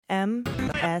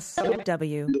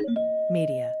MSW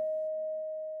Media.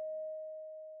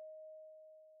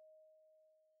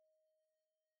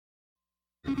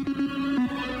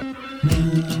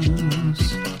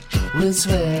 News with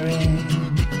swearing.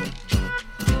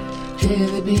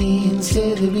 Daily beans,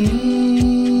 daily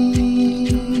beans.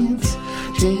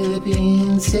 Daily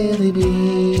beans, daily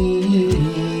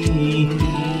beans.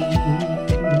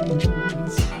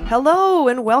 Hello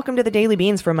and welcome to the Daily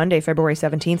Beans for Monday, February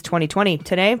 17th, 2020.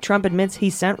 Today, Trump admits he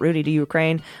sent Rudy to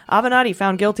Ukraine. Avenatti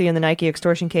found guilty in the Nike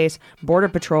extortion case. Border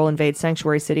Patrol invades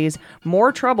sanctuary cities.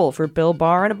 More trouble for Bill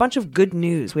Barr and a bunch of good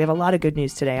news. We have a lot of good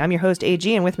news today. I'm your host,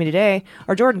 AG, and with me today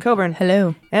are Jordan Coburn.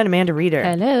 Hello. And Amanda Reeder.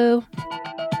 Hello.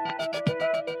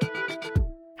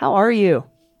 How are you?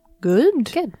 Good.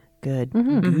 Good. Good.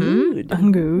 Mm-hmm. Good.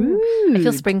 I'm good. I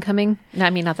feel spring coming. No,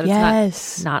 I mean, not that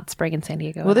it's not spring in San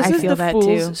Diego. Well, this I is feel the that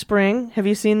Fool's too. Spring. Have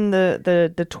you seen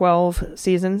the 12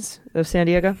 seasons of San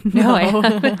Diego? no, I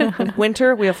haven't.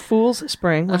 Winter, we have Fool's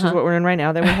Spring, which is what we're in right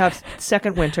now. Then we have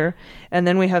second winter, and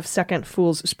then we have second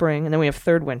Fool's Spring, and then we have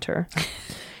third winter.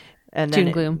 And then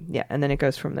June gloom. Yeah, and then it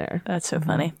goes from there. That's so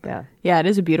funny. Yeah. Yeah, it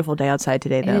is a beautiful day outside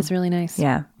today, though. It is really nice.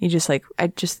 Yeah. You just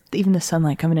even the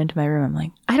sunlight coming into my room, I'm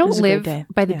like, I don't this is a great live day.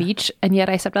 by the Yeah. beach, and yet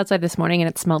I stepped outside this morning and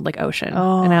it smelled like ocean.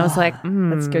 Oh. And I was like,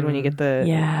 That's good when you get the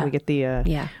Yeah.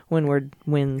 windward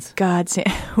winds. God,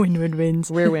 windward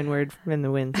winds. We're windward in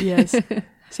the wind. Yes.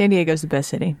 San Diego's the best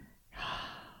city.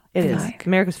 It is.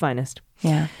 America's finest.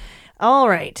 Yeah. All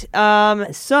right.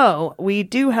 So we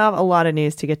do have a lot of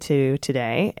news to get to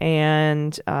today,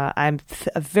 and I'm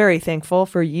very thankful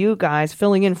for you guys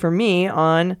filling in for me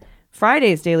on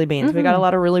Friday's Daily Beans. We got a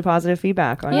lot of really positive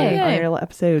feedback on your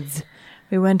episodes.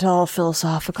 We went all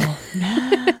philosophical.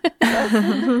 Yep.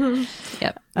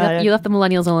 You left the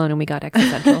millennials alone and we got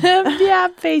existential. Yeah,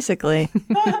 basically.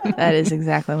 That is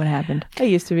exactly what happened. I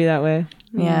used to be that way.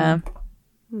 Yeah.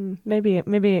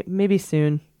 Maybe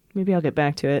soon. Maybe I'll get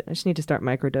back to it. I just need to start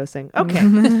microdosing. Okay.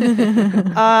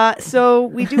 So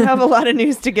we do have a lot of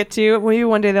news to get to. Maybe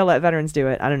one day they'll let veterans do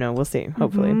it. I don't know. We'll see.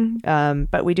 Hopefully.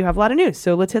 But we do have a lot of news.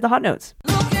 So let's hit the hot notes.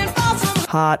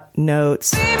 Hot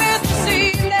notes.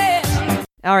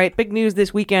 All right. Big news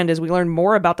this weekend as we learn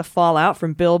more about the fallout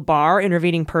from Bill Barr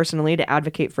intervening personally to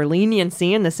advocate for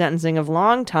leniency in the sentencing of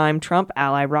longtime Trump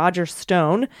ally Roger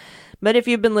Stone. But if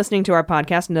you've been listening to our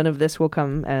podcast, none of this will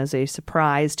come as a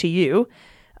surprise to you.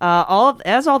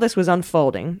 As all this was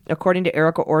unfolding, according to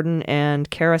Erica Orden and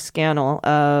Kara Scannell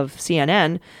of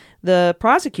CNN, the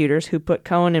prosecutors who put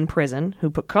Cohen in prison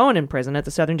at the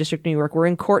Southern District of New York, were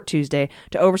in court Tuesday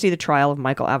to oversee the trial of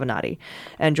Michael Avenatti.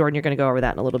 And Jordan, you're going to go over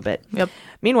that in a little bit. Yep.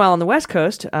 Meanwhile, on the West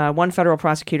Coast, one federal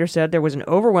prosecutor said there was an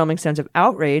overwhelming sense of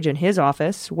outrage in his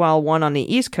office, while one on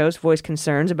the East Coast voiced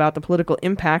concerns about the political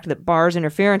impact that Barr's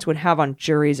interference would have on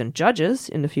juries and judges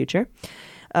in the future.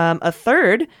 A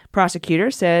third prosecutor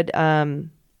said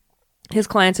his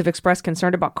clients have expressed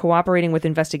concern about cooperating with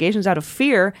investigations out of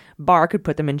fear Barr could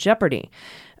put them in jeopardy.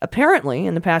 Apparently,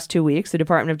 in the past 2 weeks, the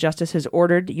Department of Justice has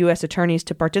ordered U.S. attorneys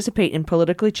to participate in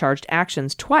politically charged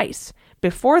actions twice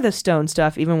before the Stone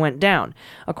stuff even went down,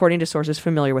 according to sources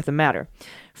familiar with the matter.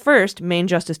 First, Maine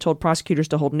Justice told prosecutors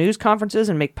to hold news conferences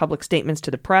and make public statements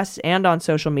to the press and on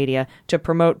social media to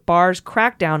promote Barr's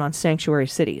crackdown on sanctuary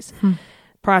cities.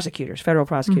 Federal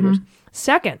prosecutors.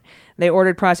 Second, they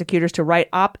ordered prosecutors to write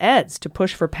op-eds to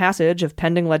push for passage of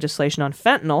pending legislation on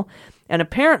fentanyl, and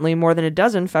apparently more than a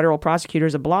dozen federal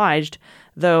prosecutors obliged,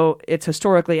 though it's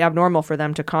historically abnormal for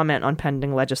them to comment on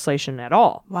pending legislation at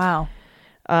all. Wow.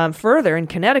 Further, in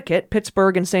Connecticut,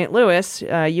 Pittsburgh, and St. Louis,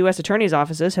 U.S. attorneys'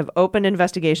 offices have opened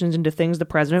investigations into things the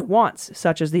president wants,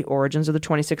 such as the origins of the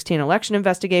 2016 election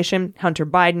investigation, Hunter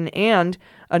Biden, and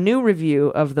a new review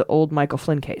of the old Michael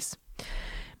Flynn case.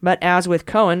 But as with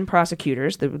Cohen,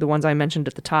 prosecutors, the ones I mentioned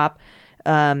at the top,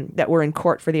 that were in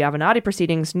court for the Avenatti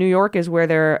proceedings, New York is where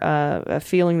they're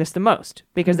feeling this the most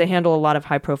because they handle a lot of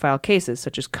high-profile cases,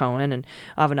 such as Cohen and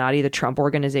Avenatti, the Trump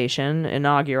Organization,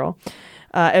 inaugural.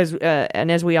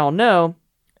 As we all know,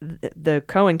 the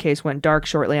Cohen case went dark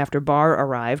shortly after Barr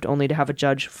arrived, only to have a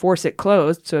judge force it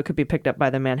closed so it could be picked up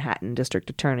by the Manhattan District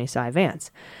Attorney, Cy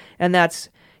Vance. And that's,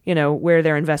 where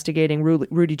they're investigating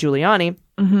Rudy Giuliani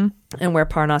and where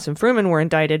Parnas and Fruman were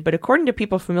indicted. But according to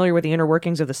people familiar with the inner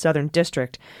workings of the Southern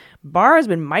District, Barr has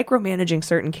been micromanaging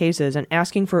certain cases and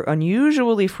asking for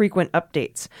unusually frequent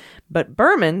updates. But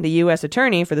Berman, the U.S.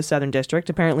 attorney for the Southern District,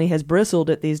 apparently has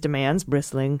bristled at these demands,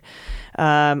 from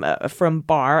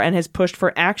Barr, and has pushed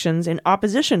for actions in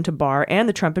opposition to Barr and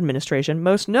the Trump administration,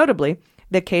 most notably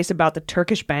the case about the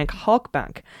Turkish bank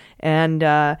Halkbank. And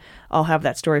I'll have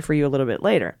that story for you a little bit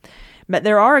later. But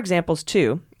there are examples,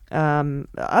 too,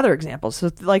 other examples.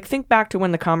 So, like, think back to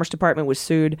when the Commerce Department was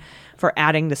sued for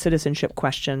adding the citizenship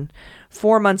question.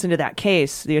 4 months into that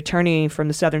case, the attorney from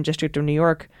the Southern District of New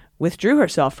York withdrew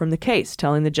herself from the case,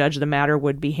 telling the judge the matter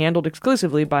would be handled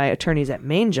exclusively by attorneys at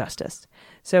Main Justice.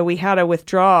 So we had to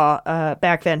withdraw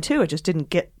back then, too. It just didn't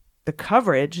get the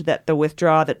coverage that the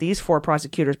withdrawal that these 4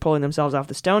 prosecutors pulling themselves off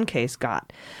the Stone case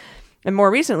got. And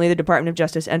more recently, the Department of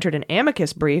Justice entered an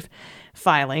amicus brief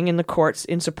filing in the courts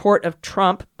in support of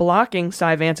Trump blocking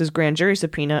Cy Vance's grand jury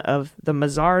subpoena of the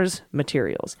Mazars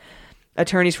materials.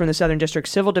 Attorneys from the Southern District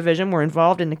Civil Division were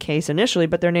involved in the case initially,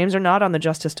 but their names are not on the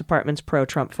Justice Department's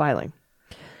pro-Trump filing.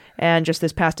 And just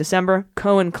this past December,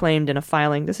 Cohen claimed in a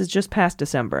filing, this is just past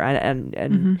December,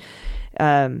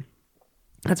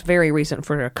 that's very recent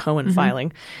for a Cohen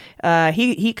filing.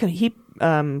 He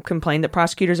complained that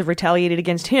prosecutors have retaliated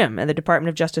against him, and the Department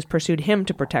of Justice pursued him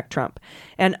to protect Trump.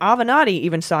 And Avenatti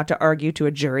even sought to argue to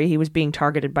a jury he was being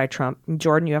targeted by Trump.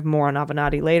 Jordan, you have more on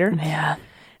Avenatti later. Yeah.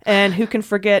 And who can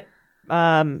forget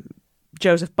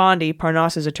Joseph Bondi,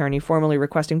 Parnas's attorney, formally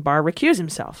requesting Barr recuse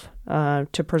himself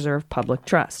to preserve public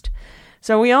trust.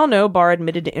 So we all know Barr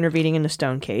admitted to intervening in the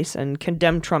Stone case and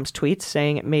condemned Trump's tweets,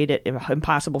 saying it made it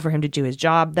impossible for him to do his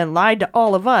job, then lied to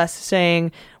all of us,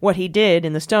 saying what he did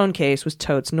in the Stone case was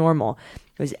totes normal.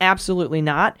 It was absolutely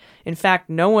not. In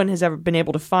fact, no one has ever been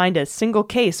able to find a single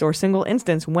case or single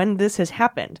instance when this has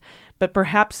happened. But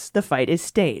perhaps the fight is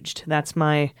staged. That's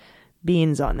my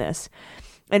beans on this.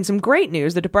 And some great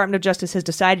news, the Department of Justice has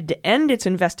decided to end its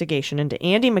investigation into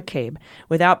Andy McCabe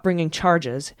without bringing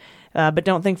charges. But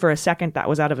don't think for a second that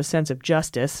was out of a sense of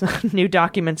justice. New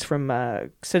documents from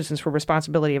Citizens for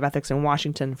Responsibility of Ethics in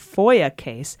Washington FOIA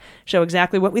case show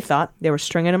exactly what we thought. They were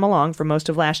stringing him along for most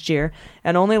of last year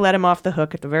and only let him off the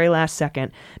hook at the very last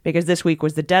second because this week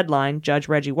was the deadline Judge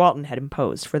Reggie Walton had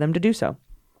imposed for them to do so.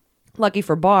 Lucky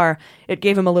for Barr, it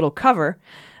gave him a little cover.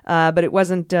 But it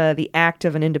wasn't the act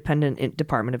of an independent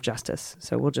Department of Justice.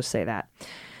 So we'll just say that.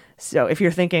 So if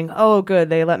you're thinking, oh, good,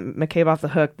 they let McCabe off the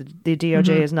hook, the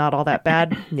DOJ is not all that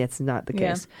bad, it's not the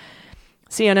case.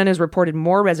 CNN has reported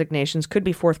more resignations could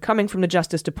be forthcoming from the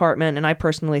Justice Department, and I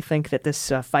personally think that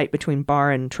this fight between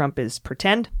Barr and Trump is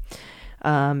pretend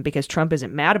because Trump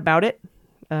isn't mad about it,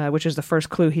 which is the first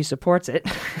clue he supports it.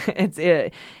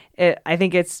 I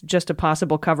think it's just a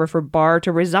possible cover for Barr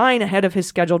to resign ahead of his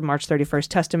scheduled March 31st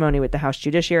testimony with the House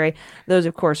Judiciary. Those,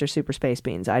 of course, are super space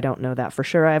beans. I don't know that for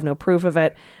sure. I have no proof of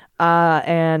it.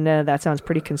 And that sounds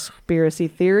pretty conspiracy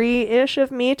theory-ish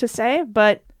of me to say,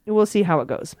 but we'll see how it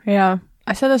goes. Yeah.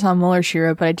 I said this on Mueller,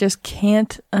 Shira, but I just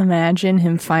can't imagine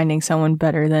him finding someone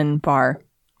better than Barr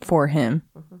for him,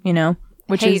 you know?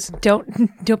 Which is don't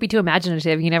be too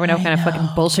imaginative. You never know what kind of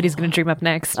fucking bullshit he's going to dream up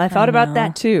next. I thought about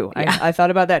that too. Yeah. I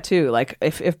thought about that too. Like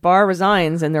if Barr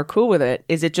resigns and they're cool with it,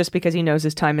 is it just because he knows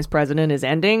his time as president is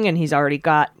ending and he's already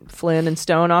got Flynn and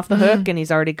Stone off the hook and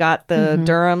he's already got the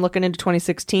Durham looking into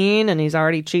 2016 and he's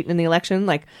already cheating in the election?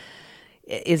 Like,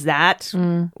 is that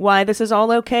why this is all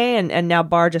okay? And now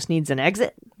Barr just needs an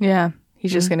exit? Yeah.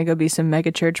 He's just going to go be some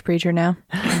mega church preacher now.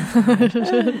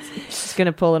 He's going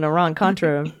to pull an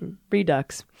Iran-Contra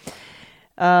redux.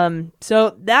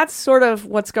 So that's sort of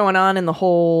what's going on in the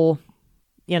whole,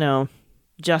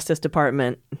 Justice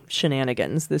Department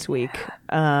shenanigans this week.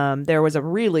 There was a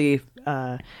really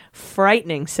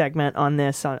frightening segment on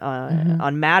this on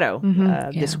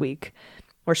Maddow this week,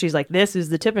 where she's like, this is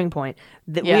the tipping point.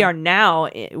 That we are now,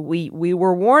 we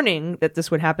were warning that this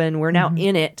would happen. We're now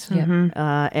in it.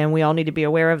 And we all need to be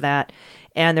aware of that.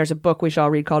 And there's a book we shall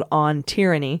read called On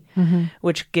Tyranny,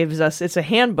 which gives us, it's a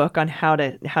handbook on how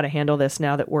to handle this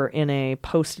now that we're in a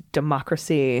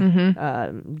post-democracy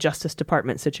Justice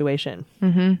Department situation.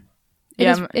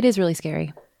 It is really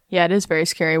scary. Yeah, it is very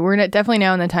scary. We're definitely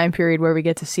now in the time period where we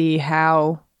get to see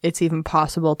how it's even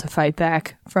possible to fight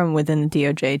back from within the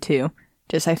DOJ too.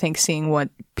 Just, I think, seeing what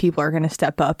people are going to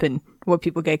step up and what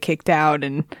people get kicked out,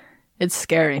 and it's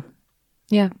scary.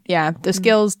 Yeah. Yeah, the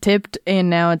scales tipped, and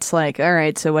now it's like, all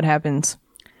right, so what happens?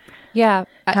 Yeah.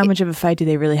 How much of a fight do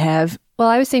they really have? Well,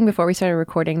 I was saying before we started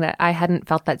recording that I hadn't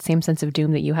felt that same sense of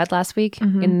doom that you had last week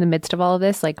in the midst of all of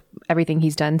this, like everything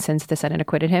he's done since the Senate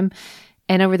acquitted him.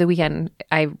 And over the weekend,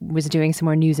 I was doing some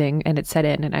more newsing, and it set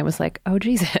in, and I was like, oh,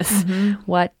 Jesus,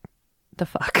 what the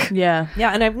fuck? Yeah.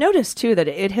 Yeah, and I've noticed, too, that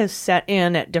it has set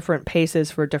in at different paces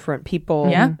for different people.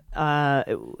 Yeah.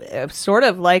 Sort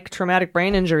of like traumatic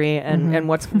brain injury and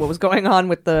what was going on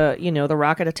with the, the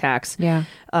rocket attacks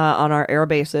on our air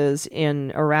bases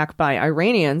in Iraq by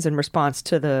Iranians in response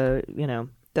to the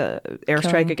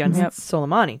airstrike against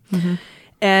Soleimani.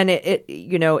 And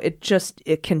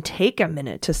it can take a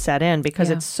minute to set in because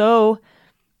it's so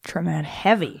traumatic,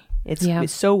 heavy.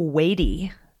 It's so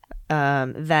weighty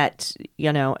that,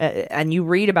 and you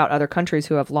read about other countries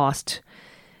who have lost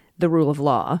the rule of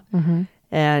law,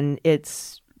 and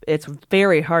it's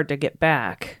very hard to get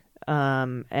back.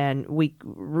 And we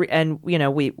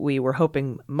were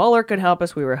hoping Mueller could help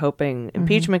us. We were hoping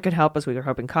impeachment could help us. We were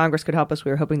hoping Congress could help us.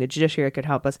 We were hoping the judiciary could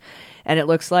help us. And it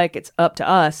looks like it's up to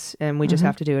us, and we just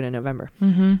have to do it in November.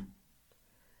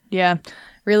 Yeah.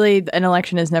 Really, an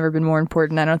election has never been more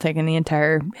important, I don't think, in the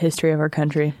entire history of our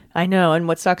country. I know. And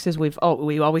what sucks is we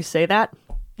always say that.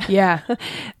 Yeah.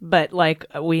 But like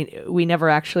we never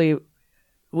actually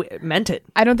meant it.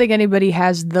 I don't think anybody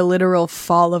has the literal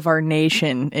fall of our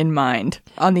nation in mind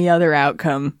on the other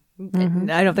outcome.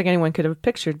 I don't think anyone could have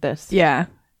pictured this. Yeah.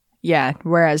 Yeah.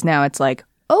 Whereas now it's like,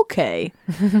 okay,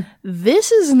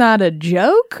 this is not a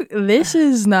joke. This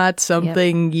is not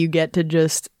something you get to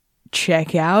just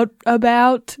check out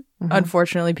about.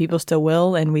 Unfortunately, people still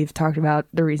will. And we've talked about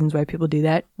the reasons why people do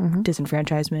that.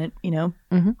 Disenfranchisement,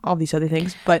 all these other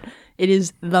things. But it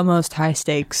is the most high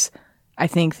stakes I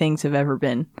think things have ever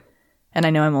been. And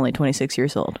I know I'm only 26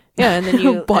 years old. Yeah, and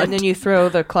then you throw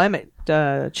the climate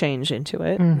change into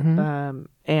it,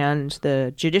 and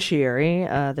the judiciary,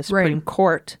 the Supreme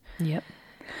Court. Yep.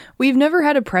 We've never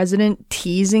had a president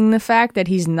teasing the fact that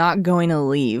he's not going to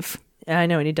leave. I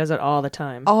know, and he does it all the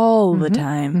time. All the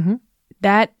time.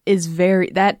 That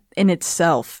in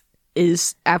itself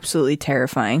is absolutely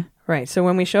terrifying. Right. So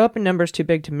when we show up in numbers too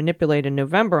big to manipulate in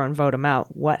November and vote him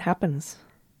out, what happens?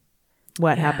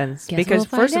 What happens? Guess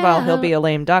Because we'll first find of all, he'll out. be a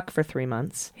lame duck for 3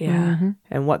 months. Yeah.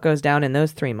 And what goes down in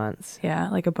those 3 months? Yeah,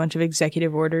 like a bunch of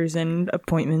executive orders and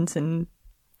appointments and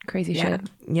Crazy shit.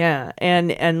 Yeah.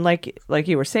 And like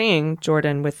you were saying,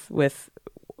 Jordan, with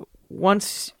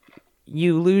once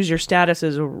you lose your status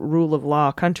as a rule of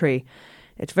law country,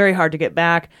 it's very hard to get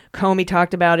back. Comey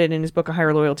talked about it in his book, A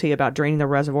Higher Loyalty, about draining the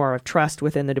reservoir of trust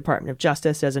within the Department of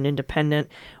Justice as an independent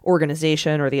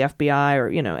organization, or the FBI, or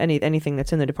anything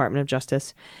that's in the Department of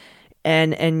Justice,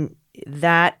 and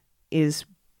that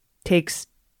takes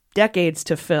decades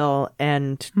to fill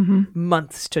and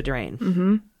months to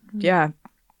drain. yeah.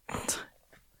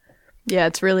 Yeah,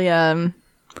 it's really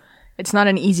it's not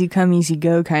an easy come easy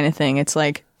go kind of thing. It's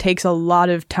like takes a lot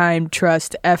of time,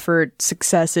 trust, effort,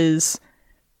 successes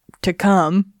to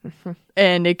come,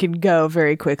 and it can go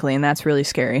very quickly, and that's really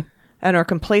scary. And our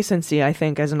complacency, I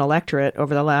think, as an electorate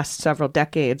over the last several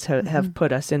decades have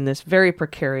put us in this very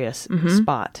precarious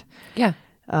spot. Yeah.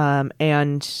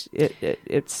 And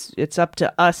it's up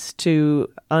to us to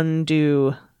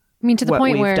undo I mean, to the what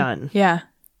point we've where done. Yeah.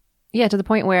 Yeah, to the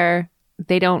point where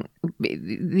they don't.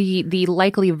 The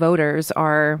likely voters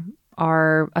are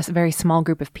a very small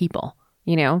group of people.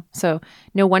 So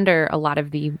no wonder a lot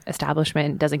of the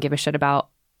establishment doesn't give a shit about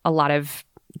a lot of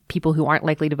people who aren't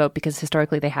likely to vote, because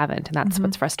historically they haven't, and that's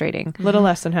what's frustrating. Little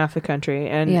less than half the country,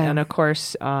 and of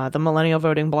course the millennial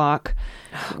voting bloc,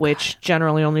 which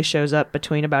generally only shows up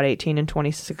between about 18 and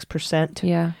 26%.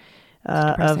 Yeah.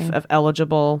 Of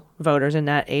eligible voters in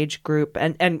that age group,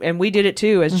 and we did it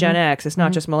too as Gen X. It's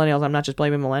not just millennials. I'm not just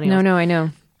blaming millennials. No, I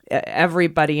know.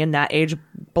 Everybody in that age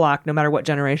block, no matter what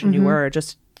generation you were,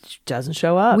 just doesn't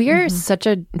show up. We are such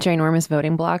a ginormous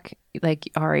voting block, like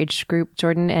our age group,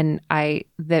 Jordan, and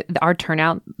our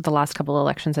turnout the last couple of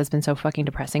elections has been so fucking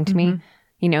depressing to me.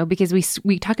 Because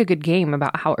we talk a good game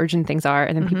about how urgent things are,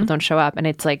 and then people don't show up, and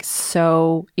it's like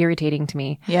so irritating to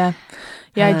me. Yeah.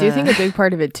 Yeah, I do think a big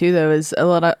part of it too, though, is a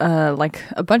lot of like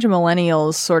a bunch of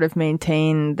millennials sort of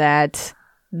maintain that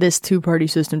this two-party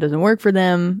system doesn't work for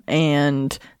them,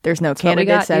 and there's no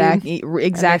candidates that act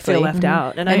exactly feel left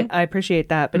out. And I appreciate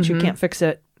that, but you can't fix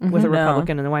it with a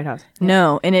Republican in the White House.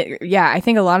 No, and I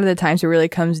think a lot of the times it really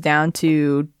comes down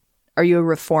to, are you a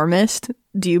reformist?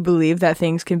 Do you believe that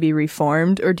things can be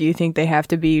reformed, or do you think they have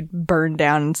to be burned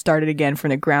down and started again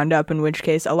from the ground up? In which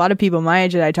case, a lot of people my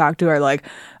age that I talk to are like,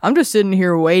 I'm just sitting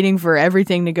here waiting for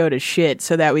everything to go to shit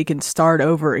so that we can start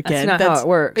over again. That's not how it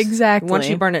works. Exactly. Once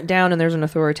you burn it down and there's an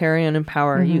authoritarian in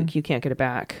power, you can't get it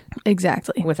back.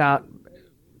 Exactly. Without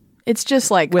It's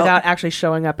just like without actually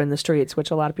showing up in the streets,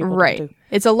 which a lot of people don't do.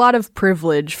 It's a lot of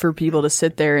privilege for people to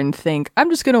sit there and think, I'm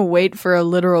just going to wait for a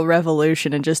literal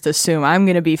revolution and just assume I'm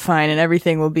going to be fine and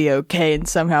everything will be okay and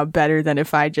somehow better than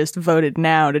if I just voted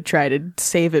now to try to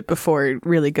save it before it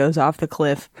really goes off the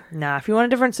cliff. Nah, if you want a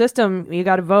different system, you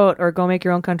got to vote or go make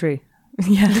your own country.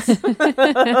 Yes.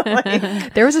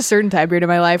 There was a certain time period in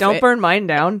my life. Don't burn mine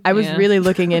down. I was really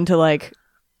looking into like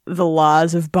the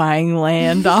laws of buying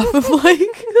land off of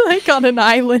like on an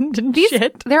island and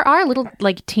shit. There are little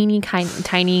like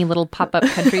tiny little pop-up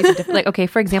countries. Like, okay,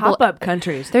 for example, Pop-up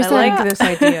countries. There's I a- like this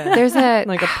idea. there's a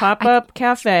like a pop-up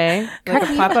cafe, like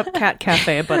a pop-up cat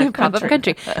cafe, but a pop-up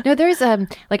country. country. No, there's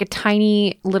like a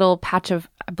tiny little patch of,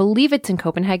 I believe it's in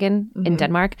Copenhagen in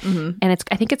Denmark, and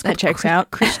I think it's called checks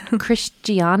out.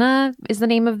 Christiana is the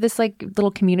name of this like little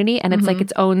community, and it's like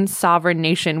its own sovereign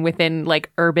nation within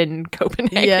like urban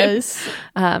Copenhagen. Yes.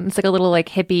 It's like a little like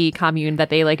hippie commune that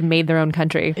they like made their own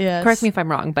country. Yes. Correct me if I'm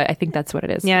wrong, but I think that's what it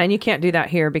is. Yeah, and you can't do that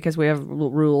here because we have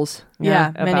rules. Yeah,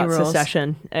 about many rules.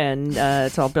 secession, and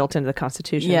it's all built into the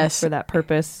Constitution. Yes. For that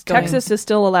purpose. Texas is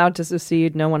still allowed to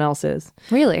secede. No one else is.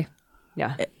 Really?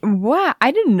 Yeah, Wow,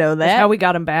 I didn't know that. that's how we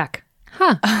got them back.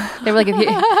 Huh? They were like, we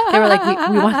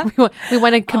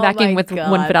want to come Oh back in my with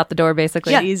God. one foot out the door,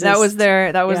 basically. Yeah, Jesus. that was their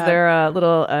Yeah. their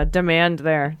little demand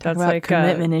there. That's about like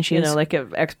commitment issues. You know, like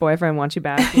if ex-boyfriend wants you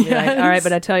back, you'd be like, all right,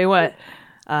 but I tell you what,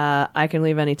 I can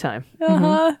leave anytime.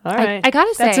 Uh-huh. All right, I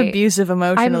gotta say, That's abusive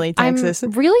emotionally, Texas.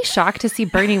 I'm really shocked to see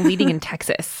Bernie leading in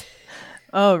Texas.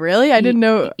 Oh, really? I didn't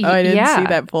know. Oh, I didn't Yeah. see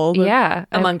that poll. But Yeah,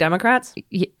 among Democrats.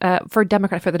 for the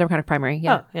Democratic primary.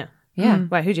 Yeah, Oh, yeah. yeah.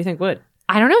 Why? Who do you think would?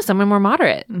 I don't know, someone more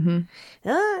moderate. You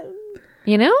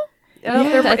know?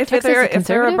 If Texas is they're a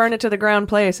conservative? burn it to the ground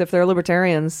place, if they're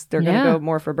libertarians, they're going Yeah. to go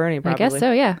more for Bernie. Probably. I guess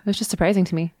so. Yeah, it was just surprising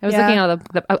to me. I was Yeah. looking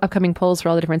at the upcoming polls for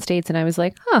all the different states, and I was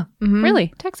like, huh,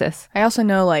 really, Texas? I also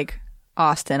know, like,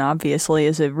 Austin, obviously,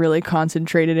 is a really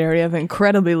concentrated area of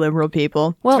incredibly liberal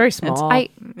people. Well, very small. I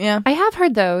Yeah. have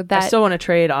heard though I that still want to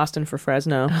trade Austin for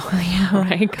Fresno yeah,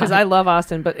 right. because I love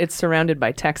Austin, but it's surrounded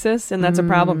by Texas, and that's a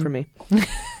problem for me.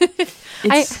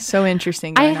 It's so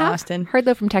interesting I going to have Austin. heard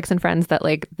though from Texan friends that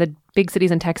like the big cities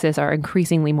in Texas are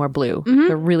increasingly more blue.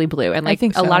 They're really blue, and like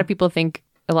think a so. lot of people think.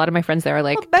 A lot of my friends there are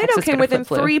like, Beto Texas came gonna within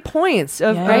flip blue. 3 points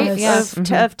of Yes.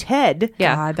 of Ted.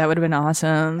 Yeah. God, that would have been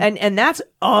awesome. And that's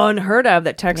unheard of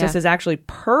that Texas Yeah. is actually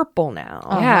purple now.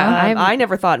 Yeah, I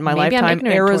never thought in my maybe I'm lifetime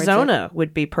ignorant towards Arizona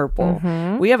would be purple.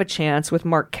 We have a chance with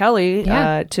Mark Kelly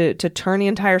Yeah. to turn the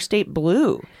entire state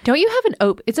blue. Don't you have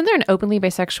an isn't there an openly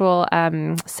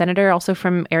bisexual senator also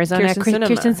from Arizona? Kirsten Sinema.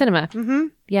 Kirsten Sinema. Mm-hmm.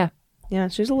 Yeah. Yeah,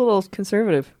 she's a little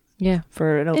conservative Yeah.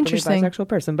 for an openly Interesting. bisexual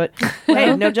person, but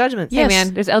hey, no judgments. Yes. Hey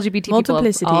man, there's LGBT people at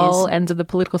Multiplicities. all ends of the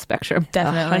political spectrum.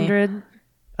 Definitely.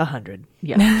 100.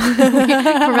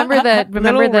 Yeah. remember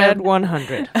Little the red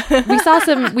 100.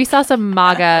 we saw some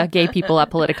MAGA gay people at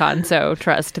Politicon, so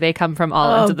trust they come from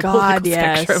all ends of the God, political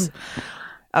yes. spectrum.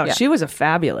 Oh, Yeah. she was a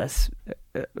fabulous.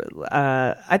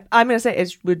 I'm going to say,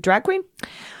 is drag queen?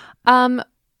 I don't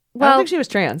Well, think she was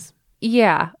trans.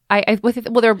 yeah. There were She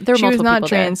multiple was not people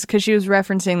there. trans because she was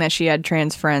referencing that she had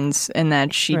trans friends and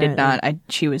that she Right. did not.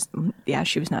 She was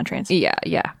not trans. Yeah,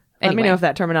 yeah. Let me Anyway. know if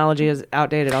that terminology is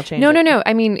outdated. I'll change No, it. no.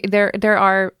 I mean, there's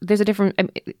a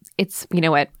different. It's you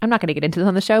know what? I'm not going to get into this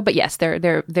on the show, but yes,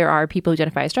 there are people who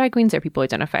identify as drag queens. There are people who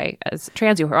identify as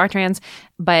trans who are trans.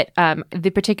 But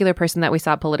the particular person that we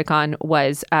saw at Politicon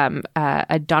was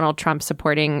a Donald Trump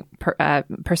supporting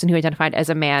person who identified as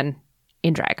a man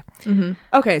in drag.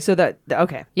 Okay, so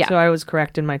okay. Yeah. So I was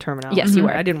correct in my terminology. Yes, you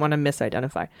were. I didn't want to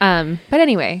misidentify. But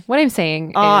anyway, what I'm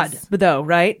saying Odd, is, but though,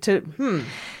 right?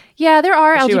 yeah, there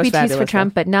are She was LGBTs fabulous, for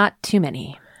Trump, but not too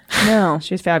many. No.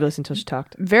 She was fabulous until she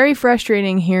talked. Very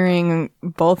frustrating hearing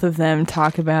both of them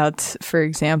talk about, for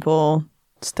example,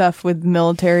 stuff with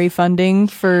military funding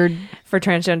for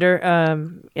transgender,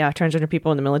 transgender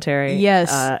people in the military.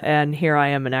 Yes. And here I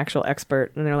am, an actual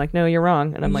expert, and they're like, "No, you're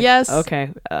wrong." And I'm like, Yes.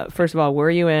 okay. First of all, were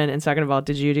you in? And second of all,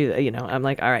 did you do that? You know, I'm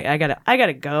like, all right, I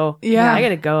gotta go. Yeah. I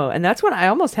gotta go. And that's when I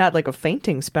almost had like a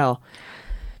fainting spell.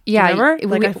 Yeah, remember?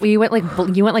 Like, you went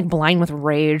like blind with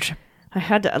rage. I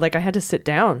had to sit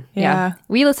down. Yeah.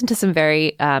 We listened to some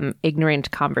very ignorant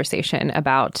conversation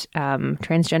about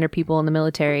transgender people in the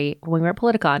military when we were at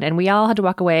Politicon, and we all had to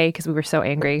walk away because we were so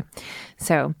angry.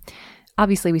 So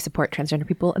obviously we support transgender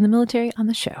people in the military on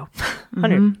the show.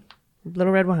 100.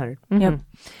 Little Red 100. Yep.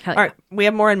 Hell All right, we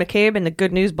have more in McCabe in the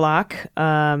good news block.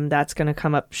 That's going to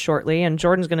come up shortly, and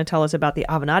Jordan's going to tell us about the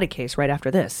Avenatti case right after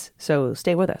this. So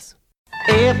stay with us.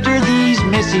 After these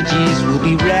messages, we'll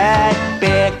be right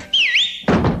back.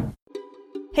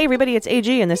 Hey everybody, it's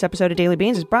AG, and this episode of Daily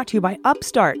Beans is brought to you by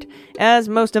Upstart. As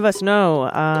most of us know,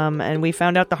 and we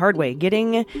found out the hard way,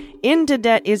 getting into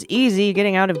debt is easy,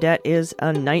 getting out of debt is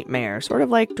a nightmare. Sort of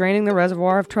like draining the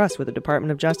reservoir of trust with the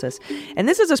Department of Justice. And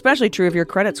this is especially true if your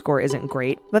credit score isn't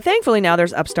great. But thankfully now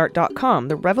there's Upstart.com,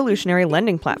 the revolutionary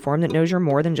lending platform that knows you're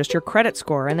more than just your credit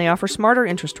score, and they offer smarter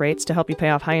interest rates to help you pay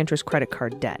off high-interest credit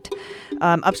card debt.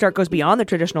 Upstart goes beyond the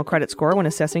traditional credit score when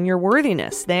assessing your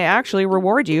worthiness. They actually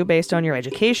reward you based on your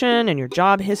education, education and your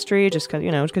job history, just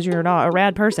because you're not a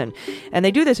rad person. And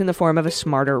they do this in the form of a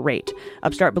smarter rate.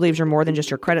 Upstart believes you're more than just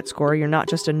your credit score. You're not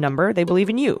just a number. They believe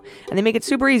in you. And they make it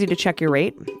super easy to check your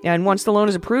rate. And once the loan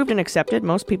is approved and accepted,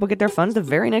 most people get their funds the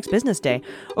very next business day.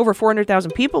 Over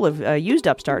 400,000 people have used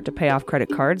Upstart to pay off credit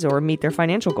cards or meet their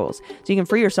financial goals. So you can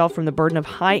free yourself from the burden of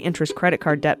high-interest credit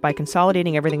card debt by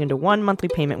consolidating everything into one monthly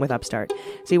payment with Upstart.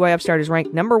 See why Upstart is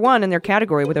ranked number one in their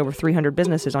category with over 300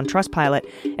 businesses on Trustpilot.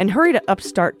 And hurry to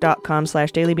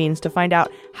upstart.com/dailybeans to find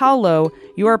out how low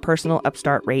your personal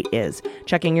Upstart rate is.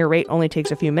 Checking your rate only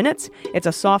takes a few minutes. It's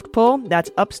a soft pull.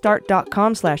 That's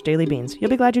upstart.com/dailybeans. You'll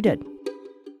be glad you did.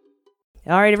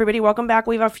 All right, everybody, welcome back.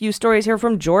 We have a few stories here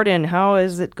from Jordan. How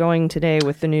is it going today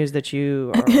with the news that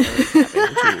you are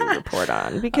having to report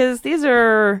on? Because these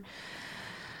are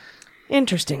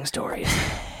interesting stories.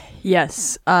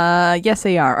 Yes. Yes,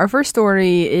 they are. Our first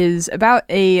story is about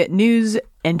a news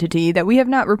entity that we have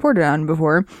not reported on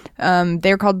before.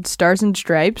 They're called Stars and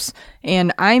Stripes,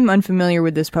 and I'm unfamiliar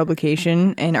with this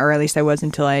publication, or at least I was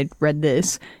until I read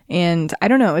this. And I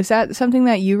don't know, is that something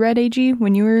that you read, AG,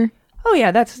 when you were... Oh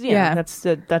yeah, that's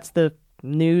the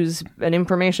news and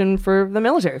information for the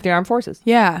military, the armed forces.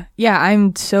 Yeah,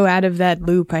 I'm so out of that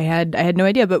loop. I had no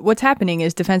idea. But what's happening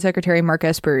is Defense Secretary Mark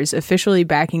Esper is officially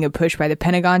backing a push by the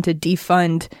Pentagon to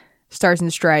defund Stars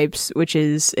and Stripes, which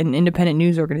is an independent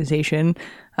news organization.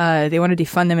 They want to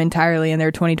defund them entirely in their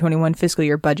 2021 fiscal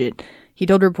year budget. He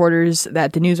told reporters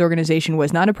that the news organization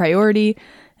was not a priority,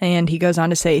 and he goes on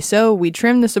to say, "So we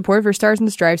trimmed the support for Stars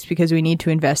and Stripes because we need to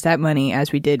invest that money,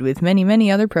 as we did with many,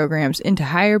 many other programs, into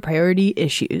higher priority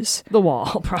issues." The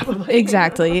wall, probably.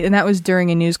 Exactly, and that was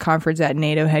during a news conference at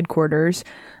NATO headquarters.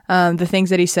 The things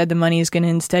that he said the money is going to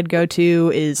instead go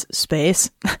to is space.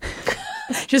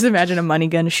 Just imagine a money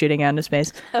gun shooting out into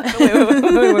space.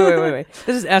 Wait.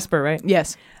 This is Esper, right?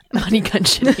 Yes. Money gun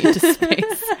shooting into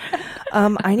space.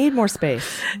 I need more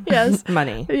space. Yes.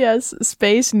 Money. Yes.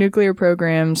 Space, nuclear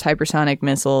programs, hypersonic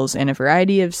missiles, and a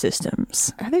variety of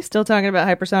systems. Are they still talking about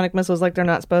hypersonic missiles like they're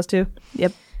not supposed to?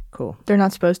 Yep. Cool. They're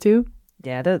not supposed to?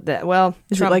 Yeah, Is Trump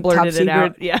it like blurted top it secret,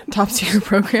 out. Yeah. top secret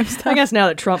program stuff? I guess now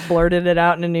that Trump blurted it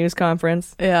out in a news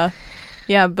conference. Yeah.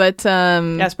 Yeah, but...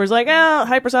 Esper's like,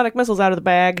 hypersonic missiles out of the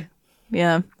bag.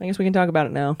 Yeah. I guess we can talk about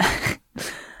it now.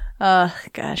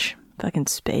 Gosh. Fucking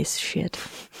space shit.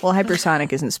 Well,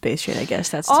 hypersonic isn't space shit, I guess.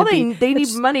 That's they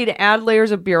need money to add layers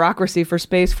of bureaucracy for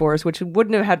Space Force, which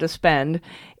wouldn't have had to spend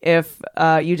if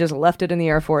you just left it in the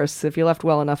Air Force, if you left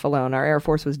well enough alone. Our Air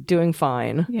Force was doing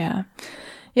fine. Yeah.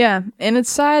 Yeah, and it's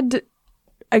sad.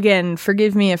 Again,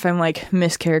 forgive me if I'm like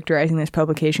mischaracterizing this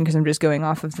publication because I'm just going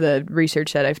off of the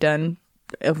research that I've done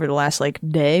over the last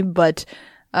day, but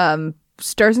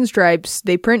Stars and Stripes,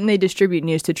 they print and they distribute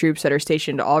news to troops that are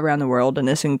stationed all around the world, and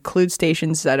this includes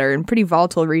stations that are in pretty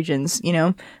volatile regions,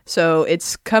 so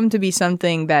it's come to be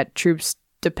something that troops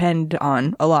depend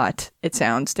on a lot, it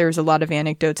sounds. There's a lot of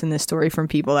anecdotes in this story from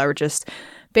people that were just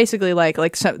basically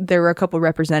there were a couple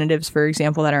representatives, for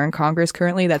example, that are in Congress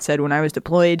currently that said, when I was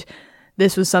deployed,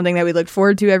 this was something that we looked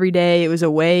forward to every day. It was a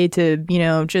way to,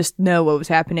 just know what was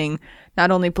happening,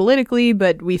 not only politically,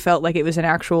 but we felt like it was an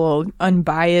actual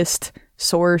unbiased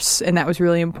source. And that was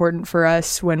really important for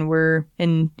us when we're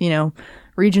in,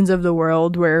 regions of the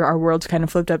world where our world's kind of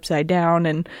flipped upside down.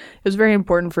 And it was very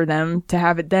important for them to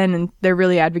have it then. And they're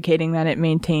really advocating that it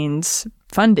maintains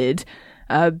funded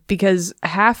because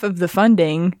half of the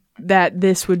funding that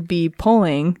this would be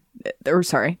pulling,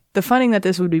 the funding that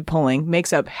this would be pulling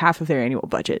makes up half of their annual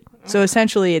budget. So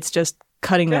essentially, it's just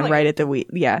cutting them right at the waist.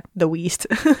 Cutting it at the waist.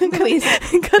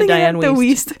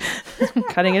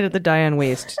 Cutting it at the Diane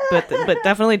Waist. But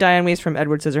definitely Diane Waist from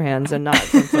Edward Scissorhands and not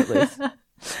from Footloose.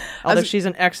 Although she's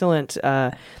an excellent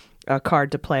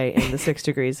card to play in the 6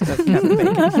 Degrees of Kevin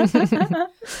Bacon.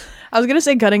 I was going to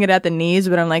say cutting it at the knees,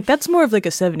 but I'm like, that's more of like a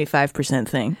 75%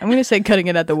 thing. I'm going to say cutting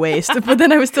it at the waist, but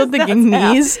then I was still thinking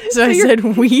knees, so I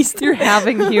said waist. You're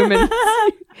having human.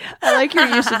 I like your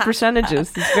use of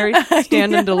percentages. It's very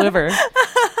stand and deliver.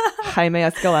 Jaime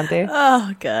Escalante.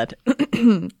 Oh, God.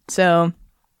 So...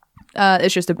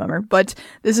 it's just a bummer, but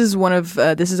this is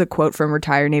this is a quote from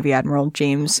retired Navy Admiral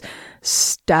James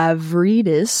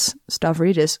Stavridis.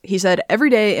 He said, "Every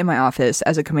day in my office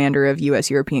as a commander of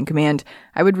U.S. European Command,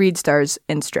 I would read Stars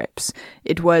and Stripes.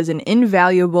 It was an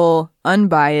invaluable,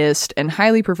 unbiased, and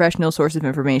highly professional source of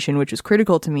information, which was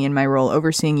critical to me in my role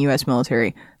overseeing U.S.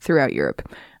 military throughout Europe."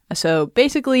 So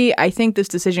basically, I think this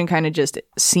decision kind of just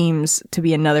seems to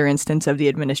be another instance of the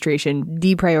administration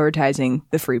deprioritizing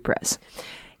the free press.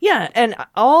 Yeah, and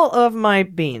all of my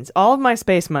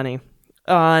space money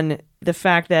on the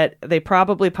fact that they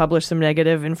probably published some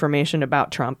negative information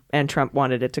about Trump, and Trump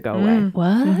wanted it to go away.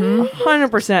 What?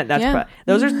 100%. That's Yeah.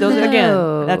 those are again.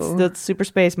 No. That's super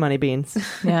space money beans.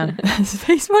 Yeah.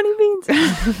 Space money beans.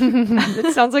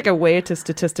 It sounds like a way to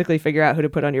statistically figure out who to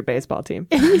put on your baseball team.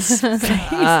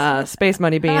 Space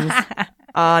money beans.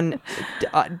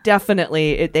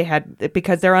 Definitely they had,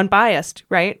 because they're unbiased,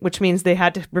 right? Which means they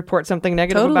had to report something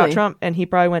negative about Totally. Trump, and he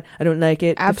probably went, I don't like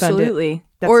it. defend it." Absolutely.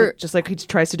 That's Or just like he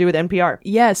tries to do with NPR.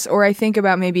 yes, or I think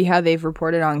about maybe how they've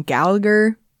reported on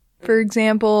Gallagher, for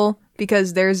example,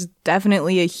 because there's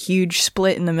definitely a huge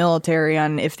split in the military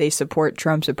on if they support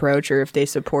Trump's approach or if they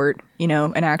support,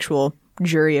 an actual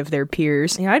jury of their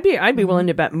peers. Yeah, I'd be willing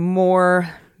to bet more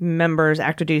members,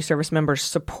 active duty service members,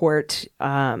 support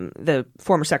the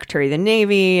former Secretary of the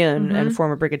Navy and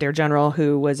former Brigadier General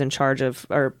who was in charge of,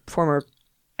 or former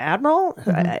Admiral,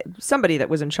 somebody that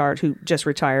was in charge who just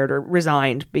retired or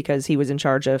resigned because he was in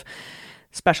charge of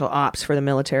special ops for the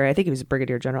military. I think he was a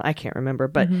Brigadier General. I can't remember,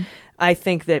 but I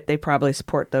think that they probably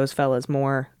support those fellas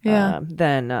more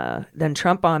than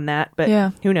Trump on that. But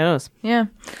Yeah. who knows? Yeah.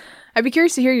 I'd be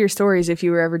curious to hear your stories if you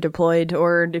were ever deployed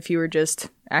or if you were just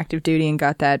active duty and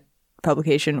got that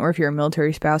publication, or if you're a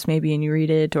military spouse maybe and you read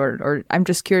it, or I'm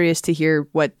just curious to hear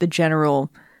what the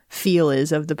general feel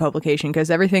is of the publication,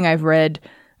 because everything I've read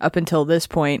up until this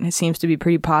point, it seems to be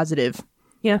pretty positive.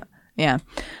 Yeah. Yeah.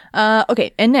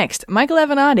 Okay. And next, Michael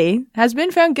Avenatti has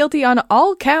been found guilty on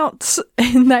all counts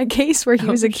in that case where he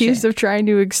was accused of trying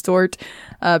to extort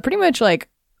pretty much like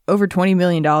over $20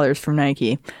 million from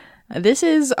Nike. This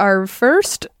is our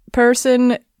first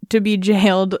person to be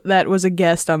jailed that was a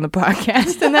guest on the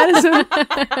podcast, and that is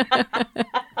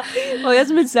Well, he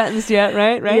hasn't been sentenced yet,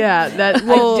 right? yeah, that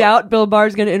I doubt Bill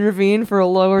Barr's going to intervene for a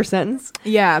lower sentence.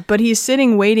 yeah, but he's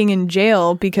sitting waiting in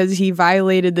jail because he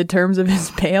violated the terms of his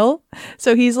bail.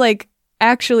 So he's like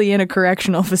actually in a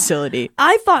correctional facility.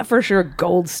 I thought for sure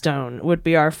Goldstone would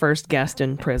be our first guest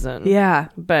in prison. Yeah.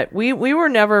 But we were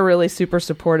never really super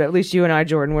supportive. At least you and I,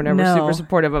 Jordan, were never No. super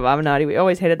supportive of Avenatti. We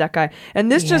always hated that guy.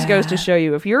 And this just goes to show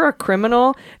you, if you're a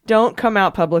criminal, don't come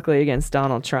out publicly against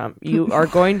Donald Trump. You are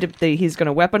going to, he's going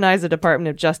to weaponize the Department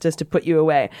of Justice to put you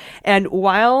away. And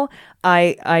while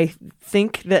I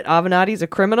think that Avenatti's a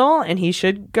criminal and he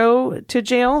should go to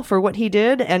jail for what he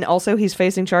did, and also he's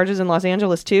facing charges in Los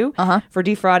Angeles too for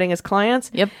defrauding his clients.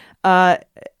 Yep.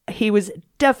 He was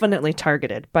definitely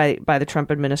targeted by the Trump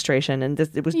administration, and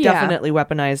it was definitely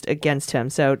weaponized against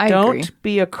him. So I don't agree.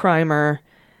 be a crimer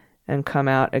and come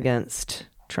out against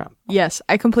Trump. Yes,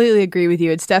 I completely agree with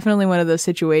you. It's definitely one of those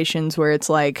situations where it's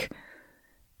like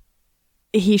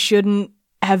he shouldn't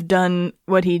have done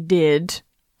what he did,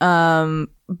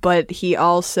 but he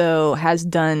also has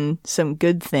done some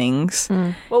good things.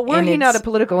 Well, were And he not a it's-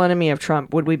 political enemy of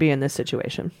Trump, would we be in this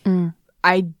situation?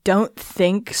 I don't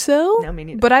think so. No, me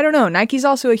neither. But I don't know. Nike's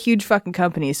also a huge fucking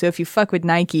company, so if you fuck with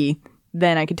Nike,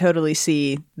 then I could totally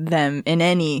see them in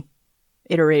any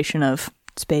iteration of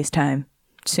space-time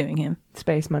suing him.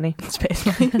 Space money. Space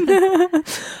money.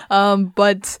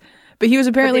 But he was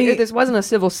apparently This wasn't a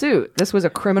civil suit. This was a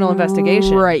criminal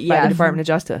investigation Right, by yeah. the Department of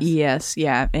Justice. Yes,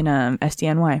 yeah, in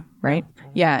SDNY, right?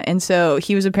 Yeah, and so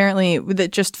he was apparently,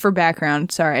 just for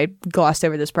background, sorry, I glossed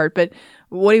over this part, but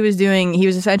what he was doing, he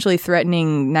was essentially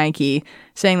threatening Nike,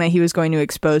 saying that he was going to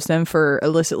expose them for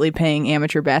illicitly paying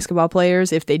amateur basketball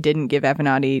players if they didn't give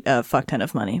Avenatti a fuck ton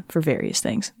of money for various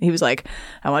things. He was like,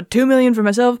 I want $2 million for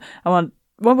myself, I want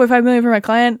 $1.5 million for my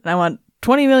client, and I want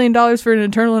 $20 million for an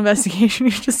internal investigation.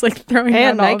 He's just like throwing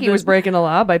And out all of Nike was this. breaking the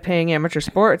law by paying amateur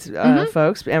sports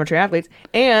folks, amateur athletes.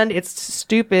 And it's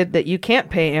stupid that you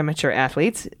can't pay amateur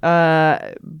athletes.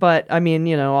 But I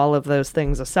mean, all of those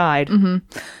things aside,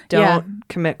 don't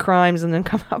commit crimes and then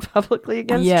come out publicly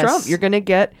against Yes. Trump.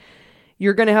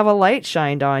 You're gonna have a light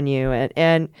shined on you,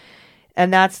 and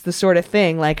that's the sort of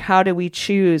thing. Like, how do we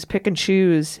pick and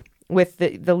choose? With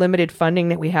the limited funding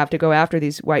that we have to go after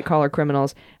these white-collar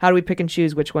criminals, how do we pick and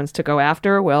choose which ones to go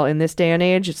after? Well, in this day and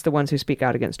age, it's the ones who speak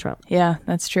out against Trump. Yeah,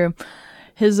 that's true.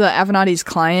 His Avenatti's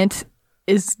client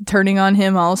is turning on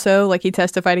him also. Like, he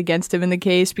testified against him in the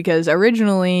case because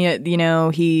originally,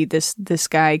 this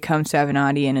guy comes to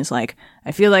Avenatti and is like,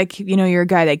 I feel like, you're a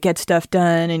guy that gets stuff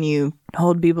done and you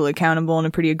hold people accountable in a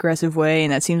pretty aggressive way,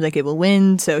 and that seems like it will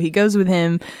win. So he goes with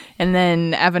him, and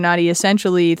then Avenatti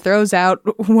essentially throws out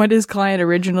what his client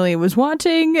originally was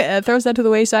wanting, throws that to the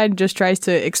wayside, and just tries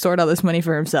to extort all this money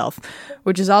for himself,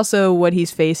 which is also what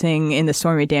he's facing in the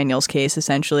Stormy Daniels case,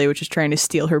 essentially, which is trying to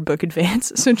steal her book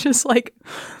advance. So just like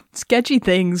sketchy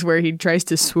things where he tries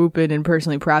to swoop in and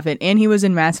personally profit. And he was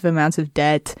in massive amounts of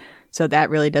debt. So that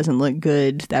really doesn't look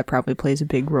good. That probably plays a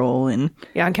big role in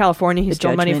in California, he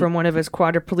stole money judgment. from one of his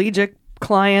quadriplegic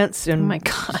clients and Oh my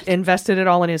God. invested it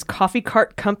all in his coffee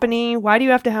cart company. Why do you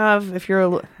have to have, if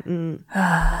you're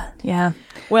Yeah.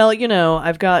 well,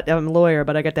 I'm a lawyer,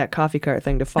 but I got that coffee cart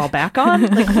thing to fall back on.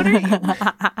 Like,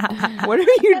 what are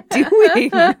you doing?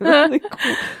 Like,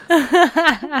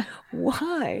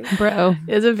 why? Bro.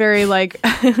 It's a very like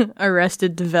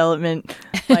Arrested Development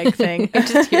like thing.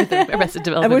 Just hear the Arrested I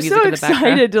Development was music so in the background.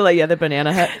 excited to the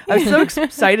banana hut. I was so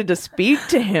excited to speak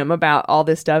to him about all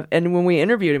this stuff. And when we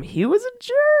interviewed him, he was a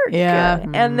jerk. Yeah.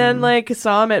 And then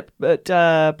saw him at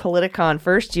Politicon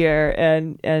first year,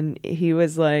 and he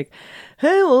was like,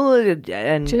 "Hey,"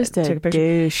 and Just took a a picture.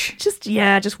 douche.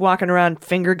 Just walking around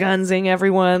finger gunsing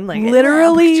everyone, like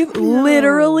Literally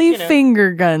you know.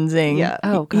 finger gunsing. Yeah.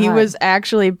 Oh, He God. was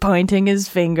actually pointing his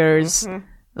fingers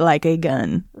like a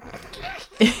gun.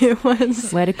 It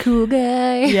was What a cool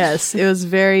guy. yes, it was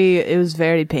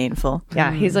very painful.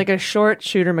 Yeah, he's like a short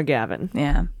Shooter McGavin.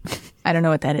 Yeah. I don't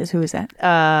know what that is. Who is that?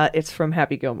 It's from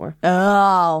Happy Gilmore.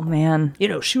 Oh man.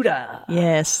 Shooter.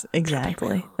 Yes,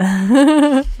 exactly.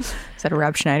 Is that a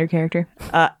Rob Schneider character?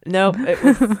 No, it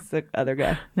was the other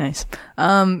guy. Nice.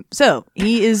 So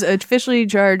he is officially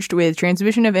charged with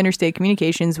transmission of interstate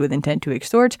communications with intent to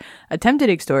extort,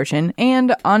 attempted extortion,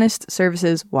 and honest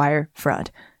services wire fraud.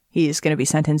 He's going to be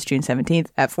sentenced June 17th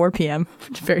at 4 p.m.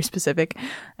 Very specific.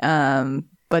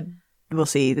 But we'll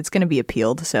see. It's going to be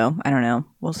appealed, so I don't know.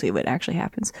 We'll see what actually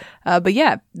happens. But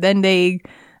yeah, then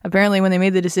apparently when they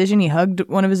made the decision, he hugged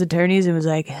one of his attorneys and was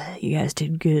like, "You guys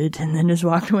did good," and then just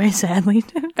walked away sadly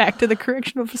back to the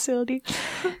correctional facility.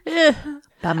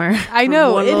 Bummer. I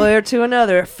know. One lawyer to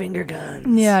another, finger guns.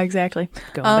 Yeah, exactly.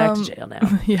 Going back to jail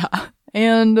now. Yeah.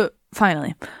 And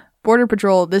finally, Border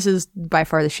Patrol. This is by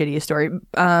far the shittiest story.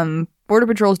 Border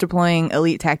Patrol is deploying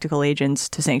elite tactical agents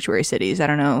to sanctuary cities. I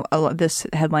don't know. This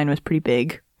headline was pretty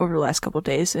big over the last couple of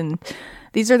days. And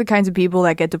these are the kinds of people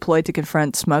that get deployed to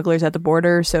confront smugglers at the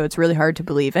border. So it's really hard to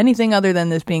believe anything other than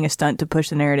this being a stunt to push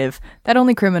the narrative that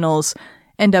only criminals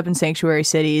end up in sanctuary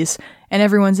cities and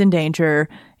everyone's in danger.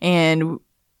 And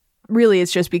really,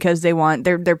 it's just because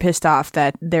they're pissed off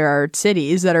that there are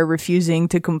cities that are refusing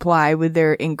to comply with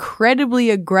their incredibly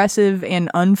aggressive and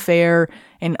unfair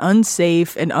and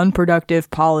unsafe and unproductive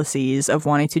policies of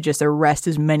wanting to just arrest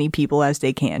as many people as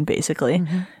they can, basically.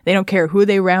 They don't care who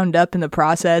they round up in the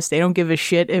process. They don't give a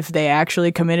shit if they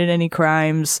actually committed any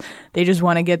crimes. They just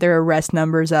want to get their arrest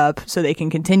numbers up so they can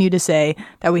continue to say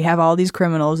that we have all these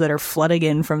criminals that are flooding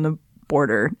in from the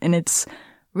border. And it's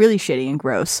really shitty and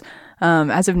gross.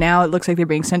 As of now, it looks like they're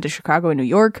being sent to Chicago and New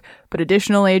York, but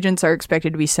additional agents are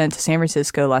expected to be sent to San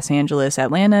Francisco, Los Angeles,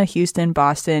 Atlanta, Houston,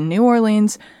 Boston, New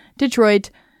Orleans, Detroit,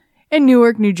 and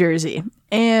Newark, New Jersey.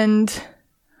 And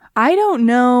I don't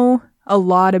know a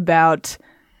lot about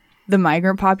the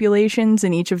migrant populations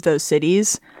in each of those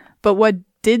cities, but what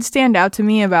did stand out to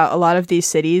me about a lot of these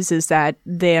cities is that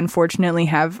they unfortunately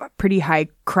have pretty high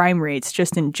crime rates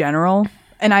just in general.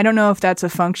 And I don't know if that's a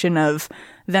function of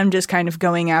them just kind of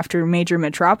going after major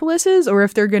metropolises or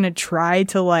if they're going to try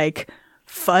to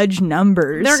fudge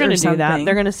numbers. They're going to do that. something.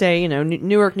 They're going to say,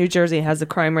 Newark, New Jersey has the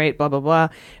crime rate, blah, blah, blah.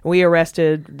 We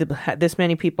arrested this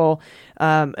many people,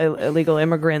 illegal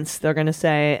immigrants, they're going to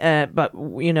say. But,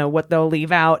 what they'll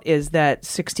leave out is that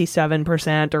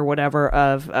 67% or whatever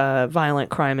of violent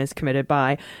crime is committed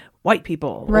by white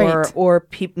people Right. or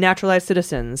naturalized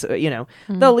citizens.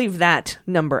 They'll leave that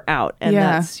number out. And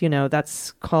Yeah.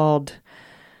 that's called,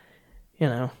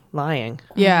 lying.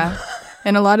 Yeah.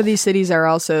 And a lot of these cities are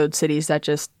also cities that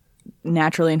just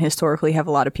naturally and historically have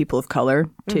a lot of people of color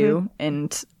too.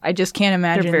 And I just can't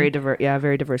imagine. They're very diverse. Yeah,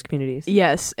 very diverse communities.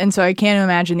 Yes. And so I can't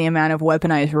imagine the amount of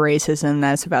weaponized racism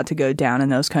that's about to go down in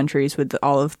those countries with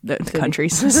all of the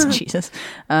countries. Jesus.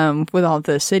 With all of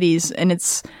those cities. And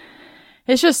it's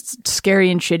just scary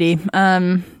and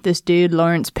shitty. This dude,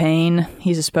 Lawrence Payne,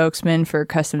 he's a spokesman for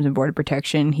Customs and Border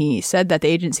Protection. He said that the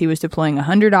agency was deploying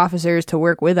 100 officers to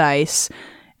work with ICE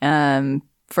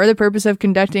for the purpose of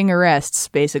conducting arrests,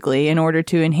 basically, in order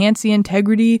to enhance the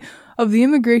integrity of the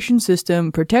immigration system,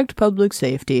 protect public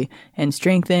safety, and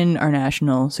strengthen our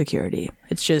national security.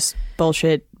 It's just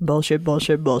bullshit, bullshit,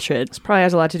 bullshit, bullshit. This probably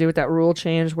has a lot to do with that rule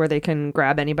change where they can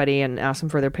grab anybody and ask them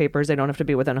for their papers. They don't have to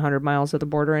be within 100 miles of the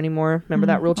border anymore. Remember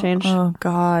that rule change? Oh,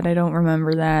 God, I don't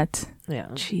remember that. Yeah.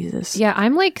 Jesus. Yeah,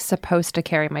 I'm supposed to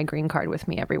carry my green card with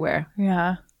me everywhere.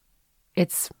 Yeah.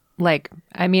 It's granted,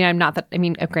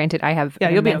 I have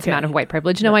an you'll be immense okay. amount of white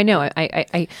privilege. No, I know.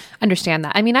 I understand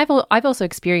that. I've also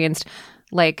experienced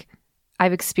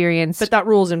I've experienced. But that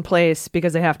rule's in place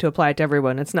because they have to apply it to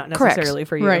everyone. It's not necessarily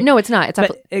for you. Right. No, it's not. It's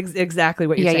but exactly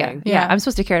what you're saying. Yeah. I'm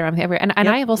supposed to carry it around everywhere. And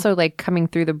I have also, like, coming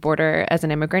through the border as an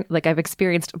immigrant, like, I've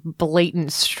experienced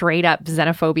blatant, straight up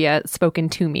xenophobia spoken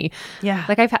to me. Yeah.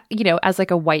 Like, I've, as like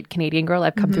a white Canadian girl,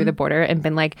 I've come through the border and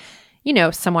been like,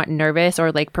 somewhat nervous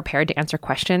or like prepared to answer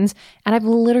questions. And I've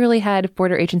literally had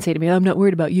border agents say to me, I'm not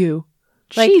worried about you.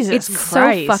 Like, Jesus it's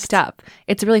Christ. so fucked up.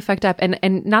 It's really fucked up. And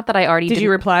not that I already Did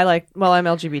you reply like, well, I'm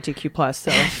LGBTQ+,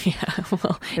 so yeah,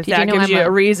 well, if that gives you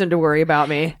a reason to worry about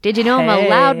me. Did you know I'm a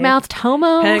loudmouthed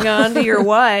homo? Hang on to your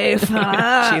wife.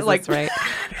 Jesus, like, right.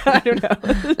 I don't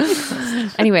know.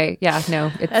 Anyway, yeah, no.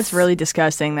 That's really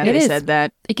disgusting that they said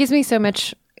that. It gives me so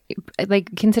much,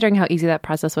 like, considering how easy that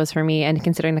process was for me and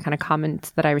considering the kind of comments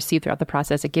that I received throughout the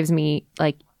process, it gives me,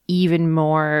 like, even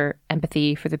more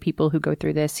empathy for the people who go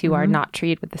through this who are not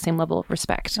treated with the same level of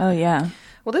respect. Oh, yeah.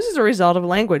 Well, this is a result of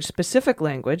language, specific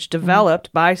language,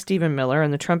 developed by Stephen Miller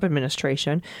and the Trump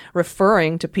administration,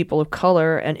 referring to people of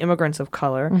color and immigrants of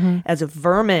color as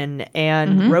vermin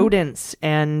and rodents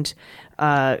and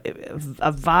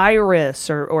a virus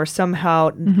or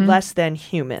somehow less than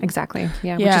human. Exactly.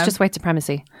 Yeah. Yeah. Which is just white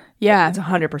supremacy. Yeah. It's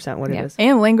 100% what it is.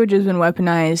 And language has been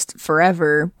weaponized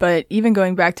forever, but even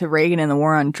going back to Reagan and the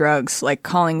war on drugs, like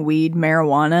calling weed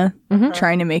marijuana,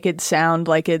 trying to make it sound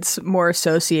like it's more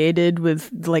associated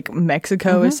with like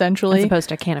Mexico, essentially. As opposed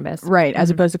to cannabis. Right. As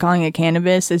opposed to calling it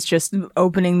cannabis, it's just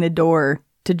opening the door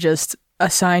to just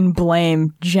assign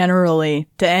blame generally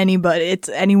to anybody. It's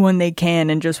anyone they can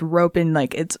and just rope in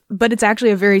but it's actually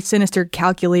a very sinister,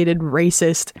 calculated,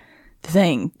 racist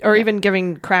thing. Or even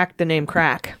giving crack the name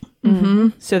crack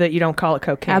so that you don't call it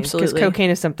cocaine. Absolutely. Because cocaine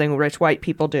is something rich white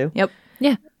people do. Yep.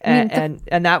 Yeah.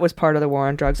 And that was part of the war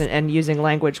on drugs and using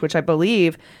language, which I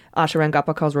believe Asha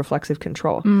Rangappa calls reflexive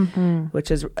control,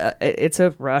 which is it's a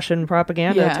Russian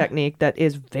propaganda technique that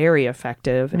is very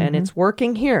effective, and it's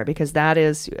working here because that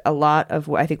is a lot of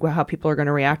I think how people are going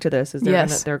to react to this is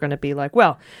they're going to be like,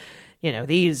 well,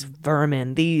 these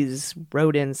vermin, these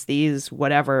rodents, these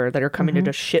whatever that are coming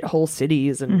into shithole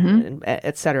cities and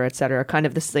et cetera, kind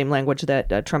of the same language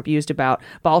that Trump used about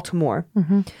Baltimore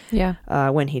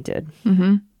when he did.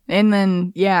 And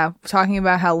then, talking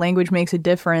about how language makes a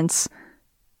difference,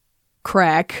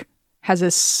 crack has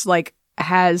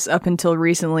up until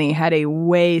recently had a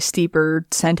way steeper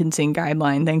sentencing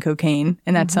guideline than cocaine.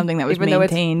 And that's something that was Even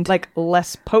maintained. though it's like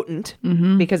less potent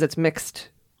because it's mixed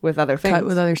with other things. Cut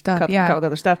with other stuff. Cut with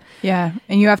other stuff. Yeah.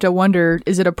 And you have to wonder,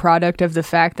 is it a product of the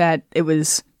fact that it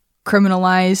was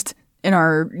criminalized in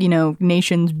our,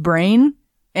 nation's brain?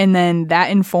 And then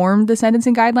that informed the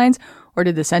sentencing guidelines? Or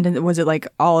was it like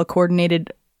all a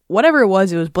coordinated, whatever it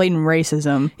was blatant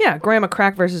racism. Yeah. A gram of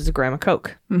crack versus a gram of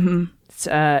coke.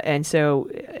 And so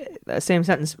same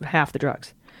sentence, half the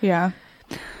drugs. Yeah.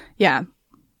 Yeah.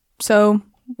 So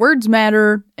words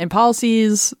matter and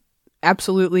policies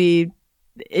absolutely.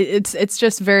 It's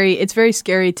just very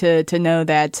scary to know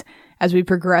that as we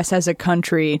progress as a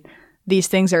country, these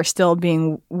things are still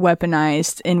being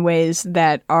weaponized in ways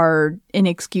that are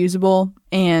inexcusable.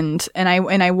 And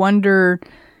I wonder,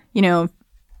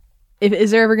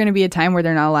 is there ever going to be a time where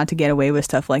they're not allowed to get away with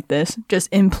stuff like this? Just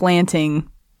implanting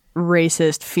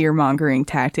racist fear-mongering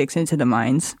tactics into the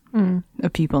minds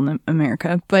of people in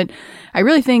America. But I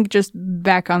really think, just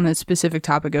back on the specific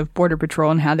topic of Border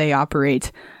Patrol and how they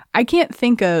operate, I can't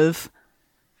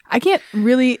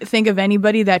really think of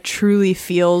anybody that truly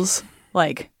feels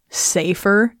like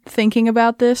safer thinking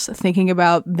about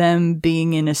them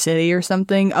being in a city or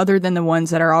something, other than the ones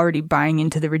that are already buying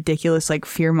into the ridiculous like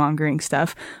fear-mongering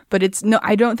stuff. But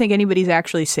I don't think anybody's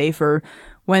actually safer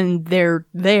when they're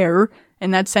there.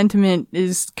 And that sentiment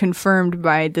is confirmed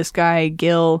by this guy,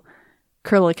 Gil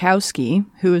Kurlikowski,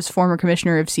 who is former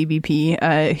commissioner of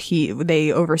CBP.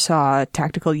 They oversaw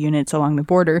tactical units along the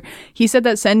border. He said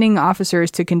that sending officers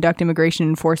to conduct immigration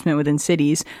enforcement within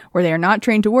cities where they are not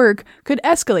trained to work could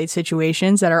escalate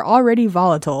situations that are already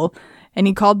volatile, and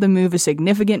he called the move a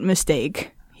significant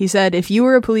mistake. He said, if you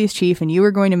were a police chief and you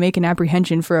were going to make an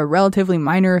apprehension for a relatively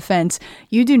minor offense,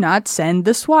 you do not send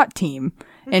the SWAT team.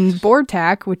 And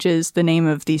BORTAC, which is the name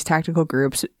of these tactical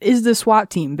groups, is the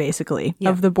SWAT team, basically,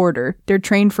 of the border. They're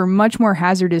trained for much more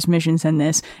hazardous missions than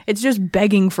this. It's just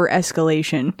begging for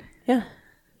escalation. Yeah.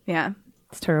 Yeah.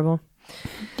 It's terrible.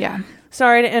 Yeah.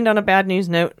 Sorry to end on a bad news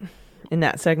note in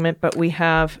that segment, but we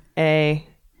have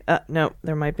no,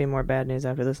 there might be more bad news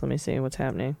after this. Let me see what's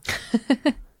happening.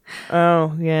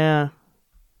 Oh, yeah.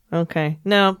 Okay.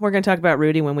 No, we're going to talk about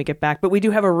Rudy when we get back, but we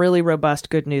do have a really robust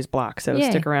good news block, so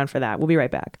stick around for that. We'll be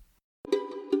right back.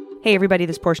 Hey everybody,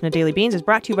 this portion of Daily Beans is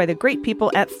brought to you by the great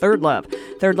people at Third Love.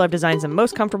 Third Love designs the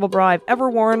most comfortable bra I've ever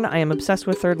worn. I am obsessed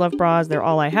with Third Love bras. They're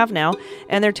all I have now,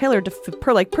 and they're tailored to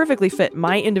perfectly fit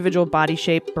my individual body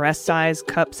shape, breast size,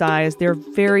 cup size. They're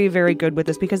very, very good with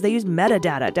this because they use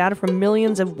metadata, data from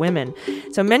millions of women.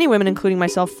 So many women, including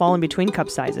myself, fall in between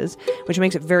cup sizes, which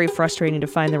makes it very frustrating to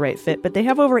find the right fit, but they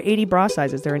have over 80 bra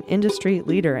sizes. They're an industry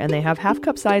leader, and they have half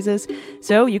cup sizes,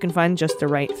 so you can find just the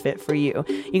right fit for you.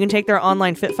 You can take their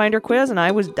online fit finder quiz, and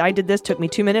I did this, took me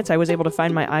 2 minutes. I was able to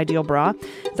find my ideal bra.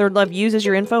 Third Love uses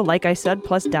your info, like I said,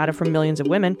 plus data from millions of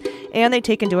women, and they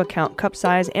take into account cup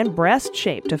size and breast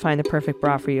shape to find the perfect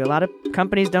bra for you. A lot of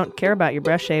companies don't care about your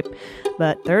breast shape,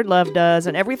 but Third Love does,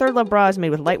 and every Third Love bra is made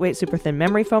with lightweight, super thin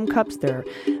memory foam cups. They're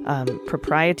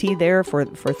propriety there for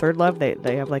Third Love.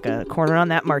 They have like a corner on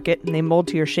that market, and they mold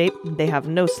to your shape. They have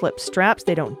no slip straps.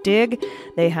 They don't dig.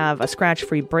 They have a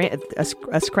scratch-free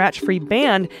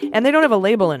band, and they don't have a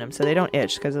label in them, so they don't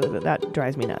itch, because that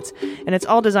drives me nuts. And it's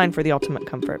all designed for the ultimate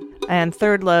comfort. And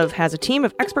Third Love has a team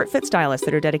of expert fit stylists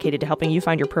that are dedicated to helping you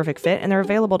find your perfect fit, and they're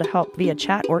available to help via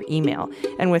chat or email.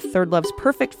 And with Third Love's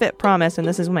perfect fit promise, and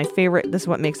this is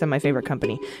what makes them my favorite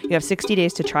company, you have 60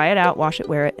 days to try it out, wash it,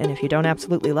 wear it, and if you don't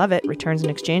absolutely love it, returns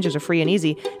and exchanges are free and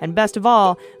easy. And best of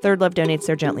all, Third Love donates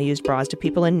their gently used bras to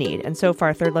people in need. And so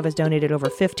far, Third Love has donated over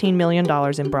 $15 million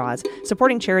in bras,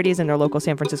 supporting charities in their local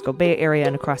San Francisco Bay Area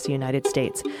and across the United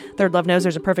States. Third Love knows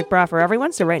there's a perfect bra for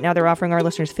everyone, so right now they're offering our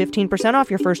listeners 15% off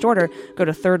your first order. Go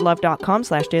to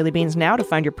thirdlove.com/dailybeans now to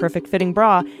find your perfect fitting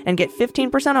bra and get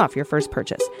 15% off your first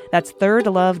purchase. That's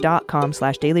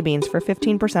thirdlove.com/dailybeans for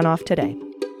 15% off today.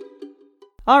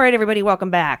 All right, everybody,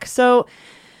 welcome back. So,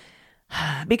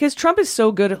 because Trump is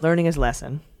so good at learning his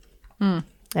lesson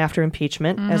after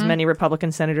impeachment, as many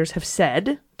Republican senators have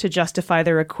said to justify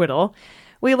their acquittal,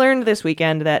 we learned this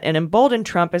weekend that an emboldened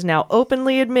Trump is now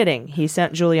openly admitting he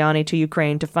sent Giuliani to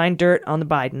Ukraine to find dirt on the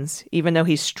Bidens, even though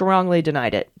he strongly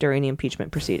denied it during the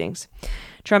impeachment proceedings.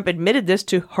 Trump admitted this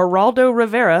to Geraldo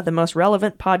Rivera, the most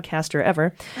relevant podcaster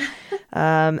ever.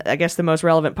 I guess the most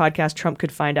relevant podcast Trump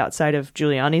could find outside of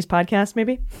Giuliani's podcast,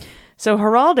 maybe. So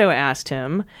Geraldo asked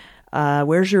him,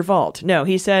 where's your vault? No,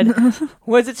 he said,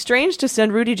 was it strange to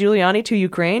send Rudy Giuliani to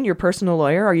Ukraine, your personal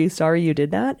lawyer? Are you sorry you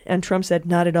did that? And Trump said,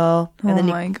 not at all. And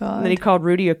God. And then he called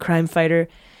Rudy a crime fighter.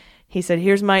 He said,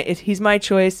 he's my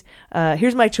choice.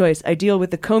 Here's my choice. I deal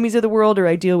with the Comeys of the world or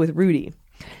I deal with Rudy.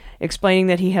 Explaining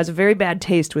that he has a very bad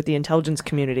taste with the intelligence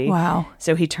community. Wow.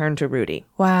 So he turned to Rudy.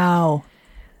 Wow.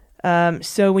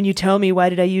 So when you tell me why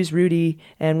did I use Rudy,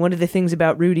 and one of the things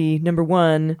about Rudy, number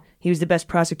one, he was the best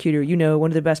prosecutor, one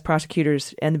of the best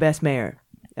prosecutors and the best mayor.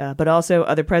 But also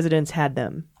other presidents had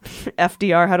them.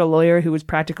 FDR had a lawyer who was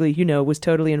practically, was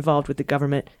totally involved with the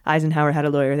government. Eisenhower had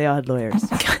a lawyer. They all had lawyers.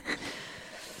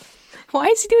 Why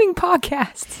is he doing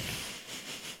podcasts?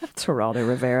 That's Geraldo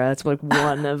Rivera. That's like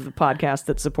one of the podcasts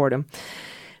that support him.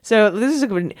 So this is a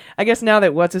good, I guess now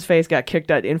that What's-His-Face got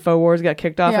kicked out, InfoWars got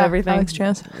kicked off everything. Alex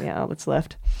Jones. Yeah, all that's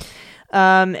left.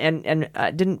 And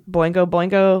didn't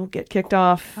Boingo get kicked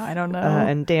off? I don't know.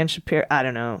 And Dan Shapiro, I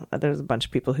don't know. There's a bunch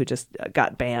of people who just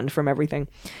got banned from everything.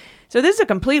 So this is a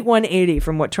complete 180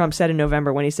 from what Trump said in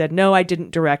November when he said, no, I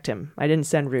didn't direct him. I didn't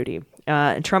send Rudy.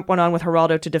 And Trump went on with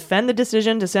Geraldo to defend the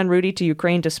decision to send Rudy to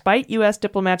Ukraine despite U.S.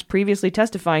 diplomats previously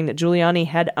testifying that Giuliani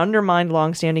had undermined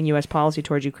longstanding U.S. policy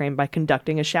towards Ukraine by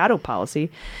conducting a shadow policy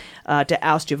to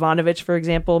oust Yovanovitch, for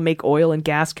example, make oil and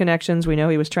gas connections. We know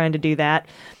he was trying to do that.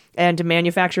 And to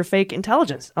manufacture fake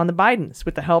intelligence on the Bidens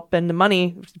with the help and the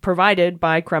money provided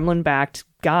by Kremlin-backed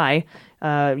guy,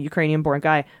 Ukrainian-born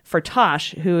guy,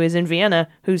 Firtash, who is in Vienna,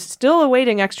 who's still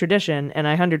awaiting extradition, and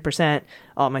I 100%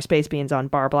 all my space beans on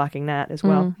bar blocking that as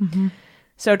well. Mm-hmm.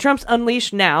 So Trump's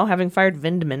unleashed now, having fired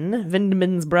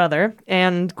Vindman's brother,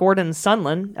 and Gordon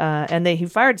Sondland, and he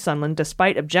fired Sondland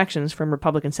despite objections from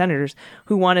Republican senators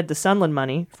who wanted the Sondland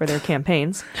money for their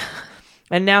campaigns.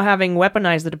 And now having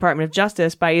weaponized the Department of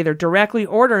Justice by either directly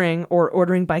ordering or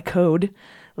ordering by code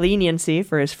leniency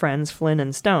for his friends Flynn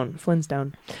and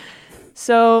Flintstone.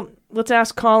 So let's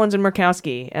ask Collins and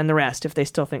Murkowski and the rest if they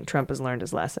still think Trump has learned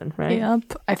his lesson, right?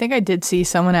 Yep. I think I did see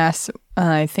someone ask,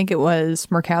 I think it was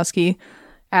Murkowski,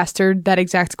 asked her that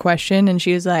exact question, and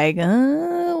she was like,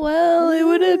 well, it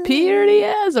would appear he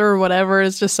has, or whatever.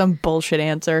 It's just some bullshit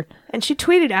answer. And she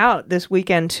tweeted out this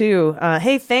weekend, too,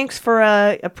 hey, thanks for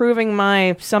approving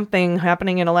my something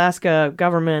happening in Alaska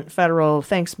government, federal,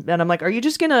 thanks. And I'm like, are you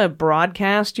just going to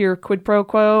broadcast your quid pro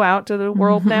quo out to the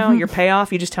world now? Your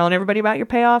payoff? You just telling everybody about your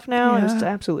payoff now? Yeah. It's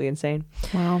absolutely insane.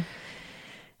 Wow.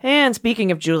 And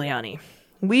speaking of Giuliani,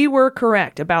 we were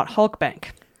correct about Hulk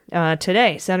Bank.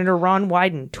 Today, Senator Ron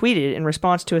Wyden tweeted in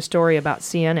response to a story about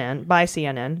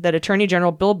CNN that Attorney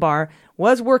General Bill Barr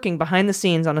was working behind the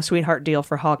scenes on a sweetheart deal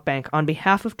for Halkbank on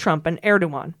behalf of Trump and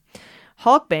Erdogan.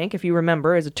 Halkbank, if you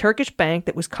remember, is a Turkish bank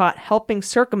that was caught helping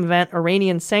circumvent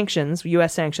Iranian sanctions,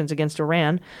 U.S. sanctions against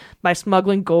Iran, by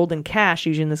smuggling gold and cash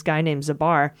using this guy named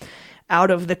Zabar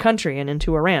out of the country and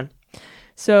into Iran.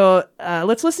 So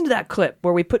let's listen to that clip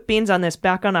where we put beans on this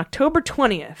back on October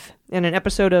 20th in an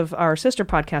episode of our sister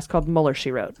podcast called Mueller,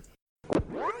 She Wrote.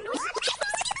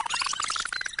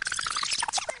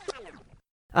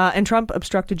 And Trump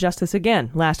obstructed justice again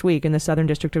last week in the Southern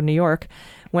District of New York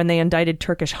when they indicted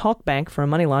Turkish Halkbank for a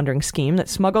money laundering scheme that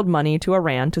smuggled money to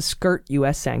Iran to skirt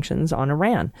U.S. sanctions on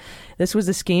Iran. This was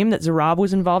a scheme that Zarab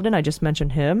was involved in. I just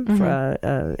mentioned him.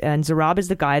 And Zarab is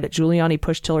the guy that Giuliani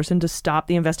pushed Tillerson to stop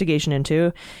the investigation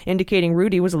into, indicating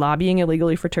Rudy was lobbying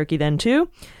illegally for Turkey then too.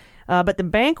 But the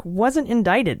bank wasn't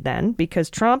indicted then because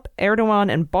Trump,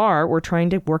 Erdogan, and Barr were trying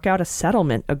to work out a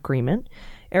settlement agreement.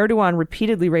 Erdogan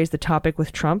repeatedly raised the topic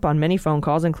with Trump on many phone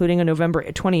calls, including a November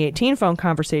 2018 phone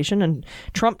conversation, and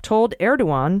Trump told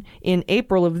Erdogan in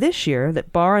April of this year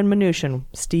that Barr and Mnuchin,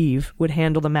 Steve, would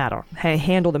handle the matter.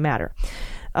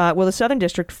 Well, the Southern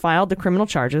District filed the criminal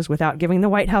charges without giving the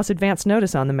White House advance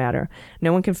notice on the matter.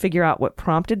 No one can figure out what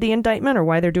prompted the indictment or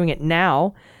why they're doing it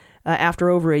now. After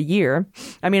over a year.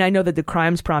 I mean, I know that the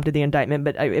crimes prompted the indictment,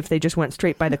 but if they just went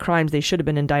straight by the crimes, they should have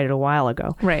been indicted a while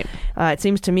ago. Right. It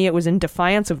seems to me it was in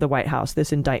defiance of the White House,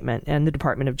 this indictment, and the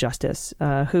Department of Justice,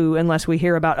 who, unless we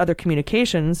hear about other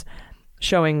communications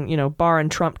showing, Barr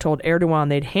and Trump told Erdogan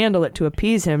they'd handle it to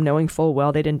appease him, knowing full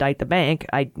well they'd indict the bank,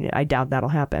 I doubt that'll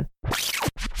happen.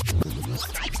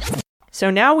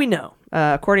 So now we know,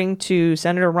 according to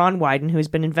Senator Ron Wyden, who has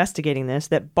been investigating this,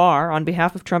 that Barr, on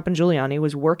behalf of Trump and Giuliani,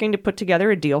 was working to put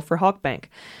together a deal for Halkbank.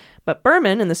 But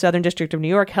Berman in the Southern District of New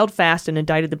York held fast and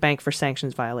indicted the bank for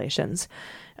sanctions violations.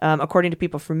 According to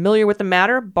people familiar with the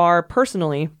matter, Barr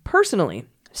personally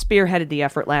spearheaded the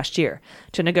effort last year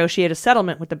to negotiate a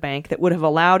settlement with the bank that would have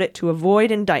allowed it to avoid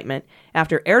indictment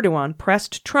after Erdogan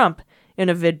pressed Trump in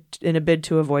a bid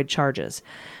to avoid charges.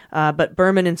 But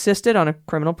Berman insisted on a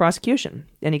criminal prosecution,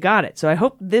 and he got it. So I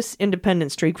hope this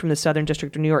independent streak from the Southern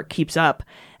District of New York keeps up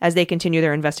as they continue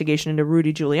their investigation into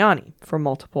Rudy Giuliani for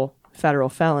multiple federal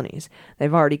felonies.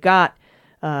 They've already got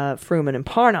Fruman and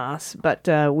Parnas, but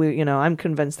I'm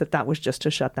convinced that was just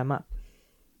to shut them up.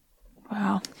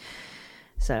 Wow.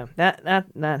 So that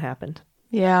happened.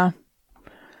 Yeah.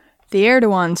 The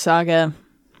Erdogan saga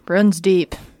runs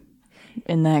deep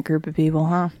in that group of people,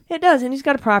 huh? It does, and he's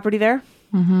got a property there.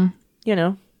 Mm-hmm.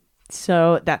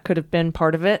 So that could have been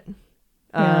part of it.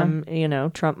 Yeah.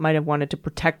 Trump might have wanted to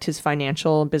protect his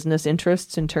financial and business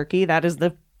interests in Turkey. That is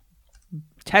the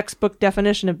textbook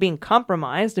definition of being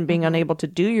compromised and being unable to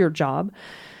do your job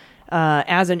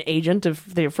as an agent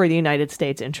for the United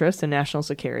States interests and national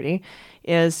security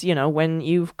is, when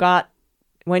you're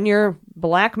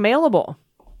blackmailable.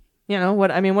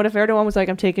 What if Erdogan was like,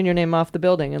 I'm taking your name off the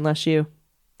building unless you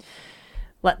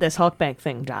let this Halkbank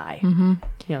thing die,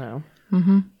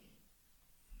 Mm-hmm.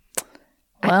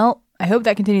 Well, I hope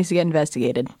that continues to get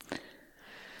investigated.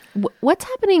 What's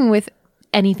happening with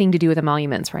anything to do with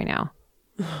emoluments right now?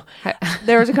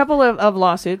 There's a couple of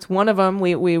lawsuits. One of them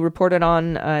we reported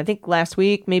on, I think last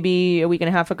week, maybe a week and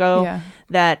a half ago,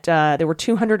 that there were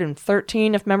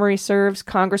 213, if memory serves,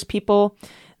 Congress people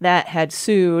that had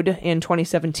sued in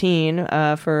 2017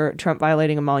 for Trump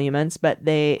violating emoluments, but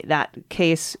that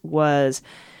case was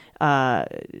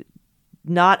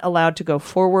not allowed to go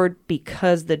forward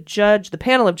because the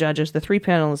panel of judges, the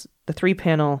three-judge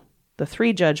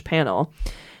panel,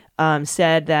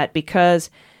 said that because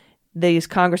these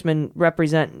congressmen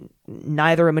represent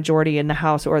neither a majority in the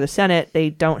House or the Senate,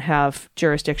 they don't have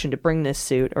jurisdiction to bring this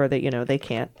suit, or that they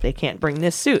can't bring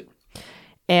this suit,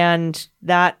 and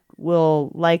that will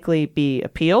likely be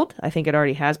appealed. I think it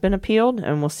already has been appealed,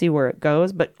 and we'll see where it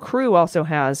goes. But Crew also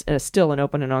has still an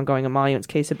open and ongoing emoluments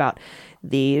case about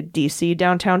the D.C.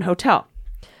 downtown hotel.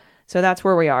 So that's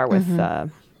where we are with,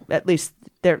 at least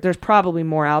there's probably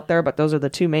more out there, but those are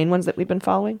the two main ones that we've been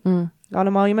following on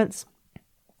emoluments,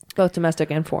 both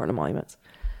domestic and foreign emoluments.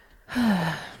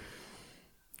 Got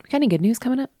any good news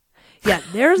coming up? Yeah,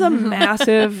 there's a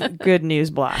massive good news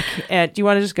block. Do you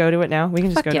want to just go to it now? We can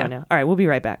just go to it now. All right, we'll be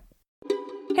right back.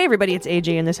 Hey everybody, it's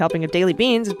AJ, and this helping of Daily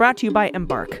Beans is brought to you by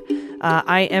Embark.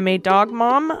 I am a dog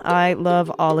mom. I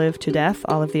love Olive to death,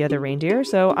 Olive the other reindeer.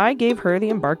 So I gave her the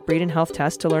Embark Breed and Health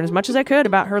Test to learn as much as I could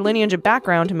about her lineage and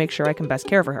background to make sure I can best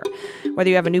care for her. Whether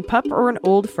you have a new pup or an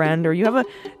old friend, or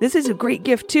this is a great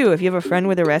gift too. If you have a friend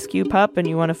with a rescue pup and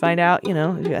you want to find out,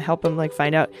 help them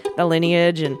find out the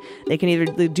lineage, and they can either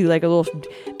do a little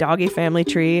doggy family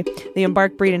tree. The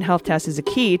Embark Breed and Health Test is a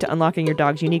key to unlocking your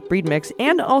dog's unique breed mix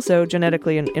and also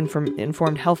genetically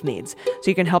informed health needs,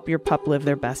 so you can help your pup live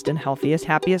their best and healthiest,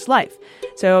 happiest life.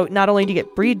 So not only do you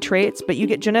get breed traits, but you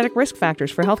get genetic risk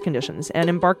factors for health conditions, and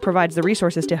Embark provides the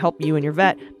resources to help you and your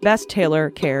vet best tailor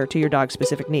care to your dog's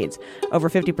specific needs. Over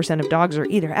 50% of dogs are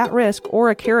either at risk or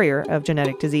a carrier of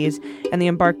genetic disease, and the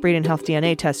Embark Breed and Health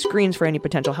DNA test screens for any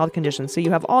potential health conditions, so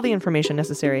you have all the information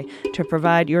necessary to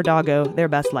provide your doggo their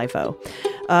best life-o.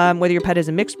 Whether your pet is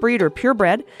a mixed breed or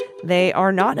purebred, they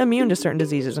are not immune to certain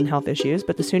diseases and health issues,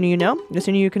 but the sooner you know, the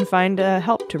sooner you can find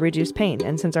help to reduce pain.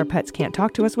 And since our pets can't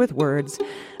talk to us with words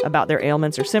about their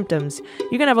ailments or symptoms,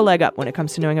 you can have a leg up when it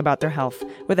comes to knowing about their health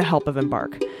with the help of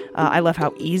Embark. I love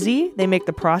how easy they make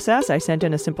the process. I sent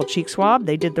in a simple cheek swab.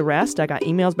 They did the rest. I got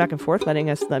emails back and forth letting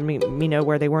me know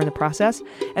where they were in the process.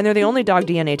 And they're the only dog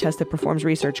DNA test that performs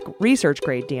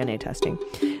research-grade DNA testing.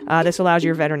 This allows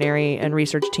your veterinary and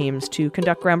research teams to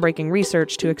conduct groundbreaking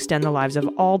research to extend the lives of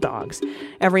all dogs.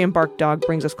 Every Embark dog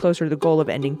brings us closer to the goal of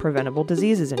ending preventable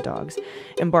diseases in dogs.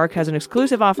 Embark has an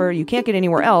exclusive offer you can't get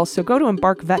anywhere else, so go to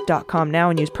embarkvet.com now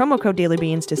and use promo code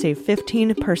DailyBeans to save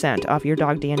 15% off your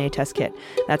dog DNA test kit.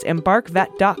 That's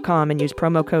embarkvet.com and use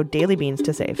promo code DailyBeans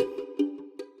to save.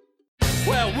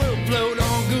 Well, we'll float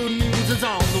on, good news is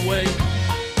on the way.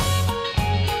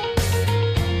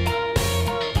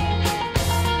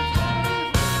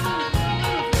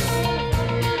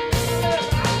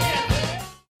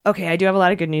 Okay, I do have a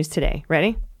lot of good news today.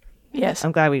 Ready? Yes.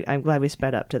 I'm glad we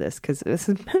sped up to this because this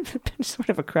has been sort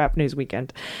of a crap news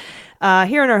weekend.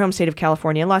 Here in our home state of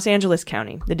California, in Los Angeles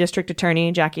County, the district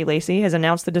attorney, Jackie Lacey, has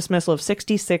announced the dismissal of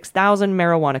 66,000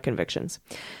 marijuana convictions.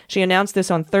 She announced this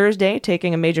on Thursday,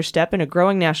 taking a major step in a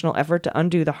growing national effort to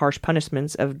undo the harsh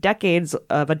punishments of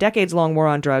a decades-long war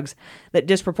on drugs that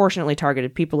disproportionately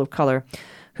targeted people of color,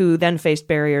 who then faced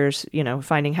barriers,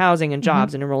 finding housing and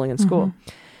jobs and enrolling in school.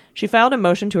 She filed a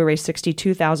motion to erase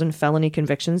 62,000 felony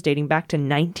convictions dating back to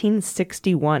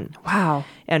 1961. Wow.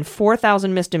 And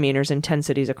 4,000 misdemeanors in 10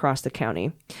 cities across the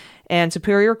county. And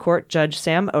Superior Court Judge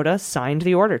Sam Oda signed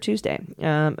the order Tuesday.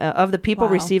 Of the people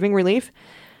receiving relief,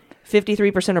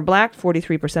 53% are black,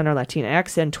 43% are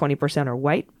Latinx, and 20% are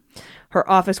white. Her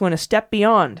office went a step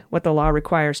beyond what the law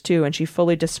requires, too, and she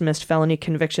fully dismissed felony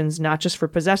convictions not just for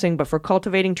possessing, but for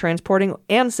cultivating, transporting,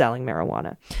 and selling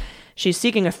marijuana. She's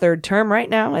seeking a third term right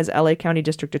now as LA County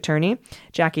District Attorney,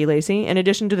 Jackie Lacey. In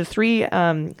addition to the 3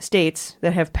 states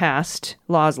that have passed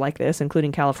laws like this,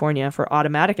 including California, for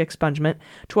automatic expungement,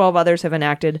 12 others have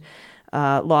enacted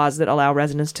laws that allow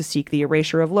residents to seek the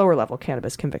erasure of lower-level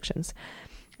cannabis convictions.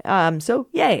 So,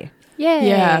 yay. Yay.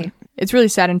 Yeah. It's really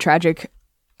sad and tragic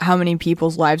how many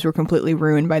people's lives were completely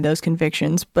ruined by those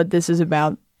convictions. But this is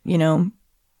about,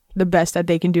 the best that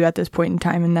they can do at this point in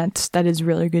time. And that is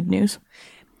really good news.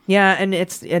 Yeah, and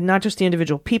it's not just the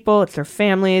individual people; it's their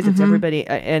families, it's everybody,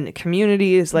 and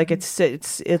communities. Like it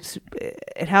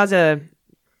has a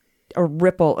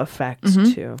ripple effect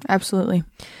too. Absolutely.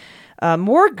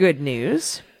 More good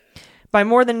news: by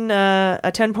more than a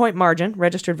 10-point margin,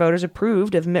 registered voters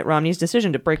approved of Mitt Romney's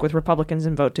decision to break with Republicans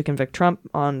and vote to convict Trump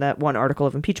on that one article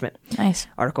of impeachment. Nice.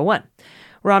 Article 1.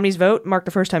 Romney's vote marked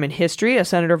the first time in history a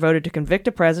senator voted to convict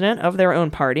a president of their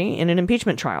own party in an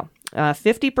impeachment trial.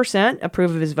 50%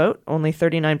 approve of his vote, only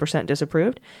 39%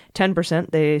 disapproved.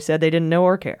 10% they said they didn't know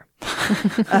or care.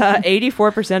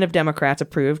 84% of Democrats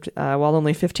approved, while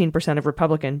only 15% of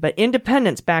Republican. But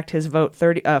independents backed his vote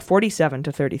 47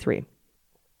 to 33.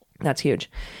 That's huge.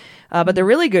 But the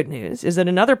really good news is that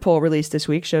another poll released this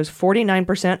week shows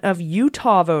 49% of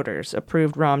Utah voters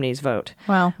approved Romney's vote.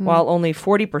 Wow. While only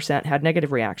 40% had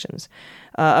negative reactions.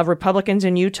 Of Republicans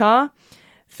in Utah,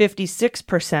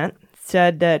 56%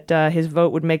 said that his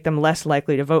vote would make them less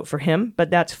likely to vote for him, but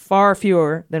that's far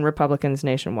fewer than Republicans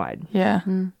nationwide. Yeah.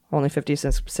 Only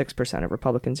 56% of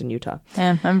Republicans in Utah.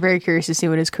 Yeah. I'm very curious to see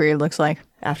what his career looks like.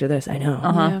 After this, I know.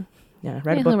 Uh-huh. Yeah,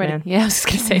 write a book, man. Yeah, I was just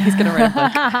going to say, he's going to write a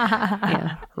book.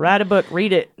 Yeah. Write a book,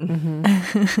 read it.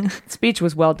 Speech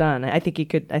was well done. I think he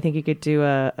could do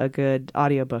a good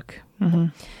audiobook.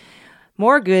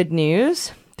 More good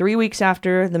news. 3 weeks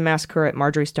after the massacre at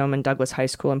Marjorie Stoneman Douglas High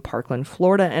School in Parkland,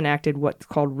 Florida enacted what's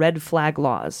called red flag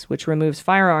laws, which removes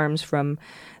firearms from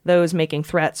those making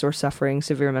threats or suffering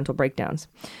severe mental breakdowns.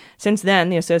 Since then,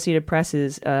 the Associated Press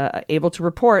is able to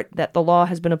report that the law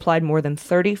has been applied more than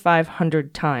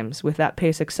 3,500 times, with that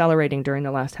pace accelerating during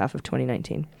the last half of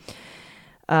 2019.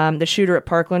 The shooter at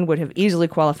Parkland would have easily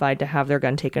qualified to have their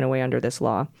gun taken away under this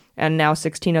law. And now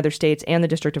 16 other states and the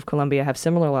District of Columbia have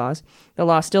similar laws. The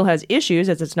law still has issues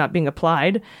as it's not being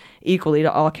applied equally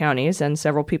to all counties, and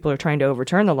several people are trying to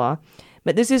overturn the law.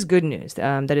 But this is good news,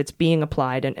 that it's being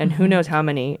applied, and who knows how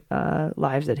many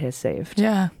lives it has saved.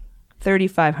 Yeah.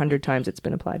 3,500 times it's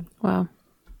been applied. Wow.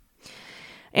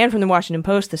 And from the Washington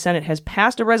Post, the Senate has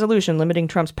passed a resolution limiting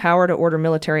Trump's power to order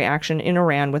military action in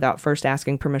Iran without first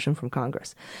asking permission from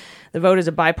Congress. The vote is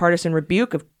a bipartisan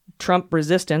rebuke of Trump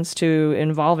resistance to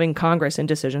involving Congress in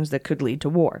decisions that could lead to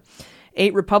war.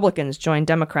 8 Republicans joined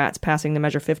Democrats, passing the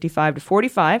measure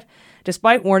 55-45,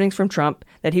 despite warnings from Trump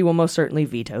that he will most certainly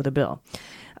veto the bill.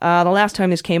 The last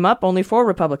time this came up, only 4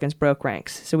 Republicans broke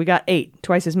ranks. So we got 8,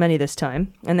 twice as many this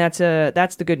time. And that's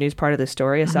the good news part of this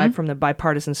story, aside from the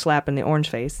bipartisan slap in the orange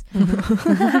face.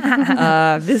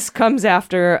 This comes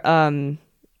after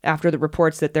the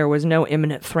reports that there was no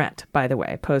imminent threat, by the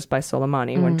way, posed by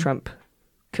Soleimani when Trump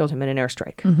killed him in an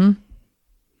airstrike. Mm-hmm.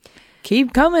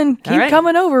 Keep coming. Keep right.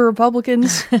 coming over,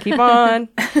 Republicans. Keep on.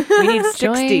 We need 60.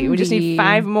 Join We just need the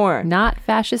 5 more. Not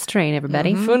fascist train,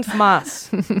 everybody. Fünf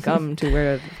Maß. Come to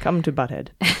Butthead.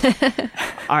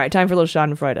 All right, time for a little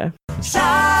Schadenfreude.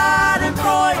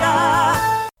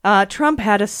 Trump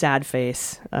had a sad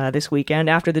face this weekend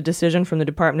after the decision from the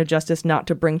Department of Justice not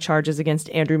to bring charges against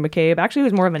Andrew McCabe. Actually, it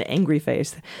was more of an angry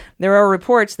face. There are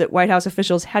reports that White House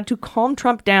officials had to calm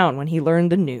Trump down when he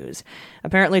learned the news.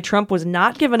 Apparently, Trump was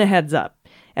not given a heads up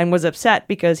and was upset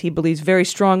because he believes very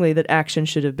strongly that action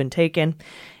should have been taken.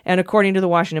 And according to the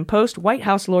Washington Post, White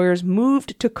House lawyers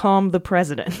moved to calm the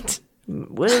president.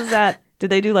 What is that?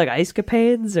 Did they do like ice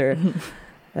capades or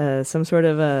some sort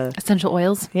of Essential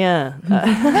oils. Yeah.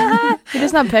 He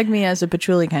does not peg me as a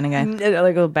patchouli kind of guy.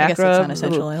 Like a back I guess that's rub. not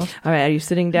essential oil. All right, are you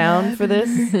sitting down for this?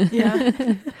 Yeah.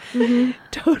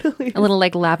 Totally. A little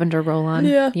like lavender roll on.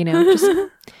 Yeah. You know, just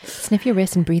sniff your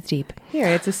wrist and breathe deep. Here,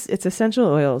 it's essential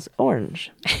oils, orange.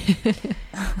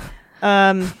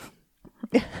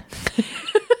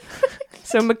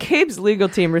 So McCabe's legal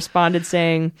team responded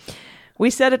saying, "We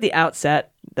said at the outset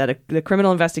that the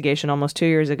criminal investigation almost 2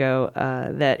 years ago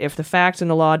that if the facts and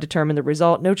the law determine the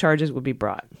result, no charges would be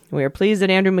brought. We are pleased that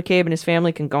Andrew McCabe and his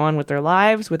family can go on with their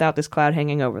lives without this cloud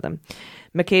hanging over them.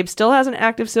 McCabe still has an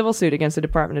active civil suit against the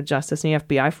Department of Justice and the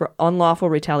FBI for unlawful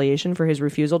retaliation for his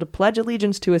refusal to pledge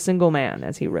allegiance to a single man,"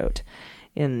 as he wrote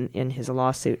in his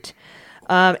lawsuit.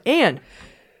 And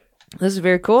this is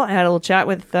very cool. I had a little chat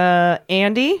with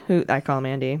Andy, who I call him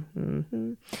Andy.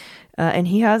 Mm-hmm. And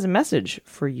he has a message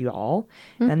for y'all.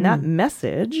 Mm-hmm. And that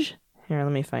message, here,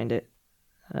 let me find it.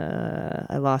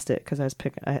 I lost it because I was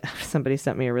somebody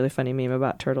sent me a really funny meme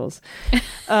about turtles.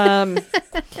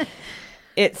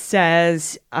 It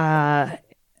says, a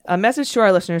message to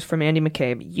our listeners from Andy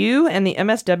McCabe. You and the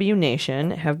MSW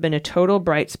Nation have been a total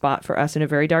bright spot for us in a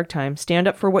very dark time. Stand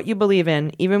up for what you believe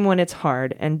in, even when it's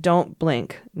hard, and don't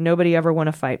blink. Nobody ever won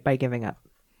a fight by giving up.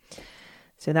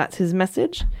 So that's his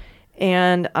message.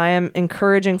 And I am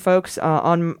encouraging folks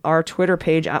on our Twitter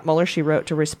page at Mueller, She Wrote,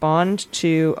 to respond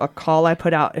to a call I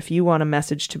put out if you want a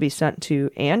message to be sent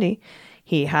to Andy.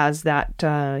 He has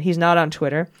that. He's not on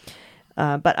Twitter,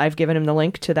 but I've given him the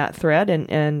link to that thread.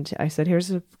 And I said, here's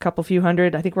a few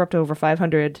hundred. I think we're up to over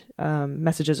 500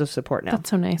 messages of support now. That's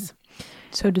so nice.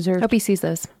 So deserved. Hope he sees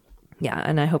those. Yeah,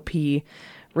 and I hope he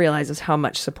realizes how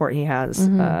much support he has.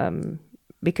 Mm-hmm.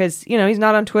 Because, he's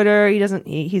not on Twitter. He doesn't,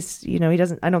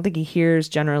 I don't think he hears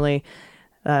generally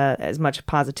as much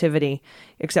positivity,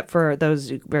 except for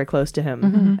those very close to him.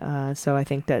 Mm-hmm. So I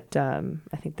think that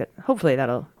hopefully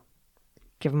that'll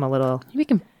give him a little. We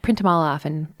can print them all off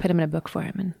and put them in a book for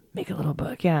him and make a little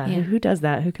book. Yeah. Yeah. Who does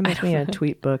that? Who can make me a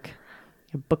tweet book?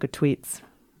 A book of tweets.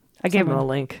 I gave him a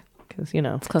link because,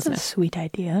 it's close That's a enough. sweet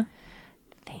idea.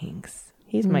 Thanks.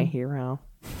 He's my hero.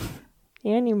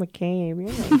 Andy McCabe,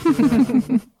 you're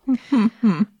my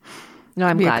hero. No,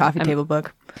 I'm Be glad. a coffee table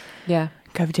book. Yeah.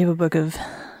 Coffee table book of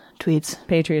tweets.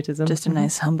 Patriotism. Just a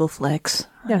nice humble flex.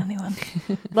 on Yeah. anyone.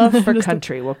 Love for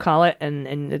country, we'll call it. And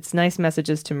it's nice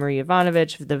messages to Marie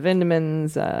Ivanovich, the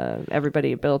Vindemans,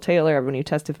 everybody, Bill Taylor, everyone who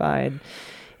testified,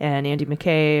 and Andy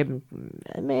McCabe,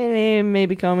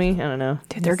 maybe Comey. I don't know.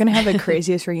 Dude, they're going to have the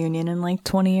craziest reunion in like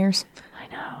 20 years. I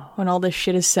know. When all this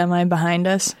shit is semi behind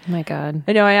us. Oh my God.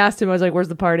 I know. I asked him, I was like, where's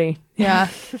the party? Yeah.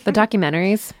 The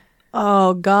documentaries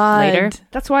Oh, God. Later.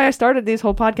 That's why I started these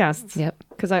whole podcasts. Yep.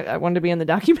 Because I wanted to be in the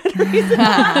documentaries.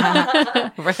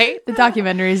 Right? The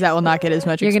documentaries that will not get as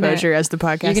much You're gonna- exposure as the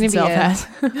podcast You're going itself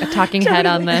to be has. a talking head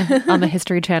on the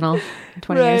History Channel in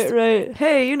 20 years. right.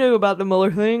 Hey, you knew about the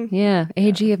Mueller thing. Yeah.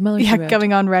 AG of Mueller. Yeah, she wrote.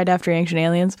 coming on right after Ancient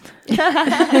Aliens.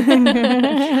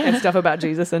 And stuff about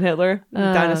Jesus and Hitler,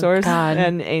 dinosaurs, God.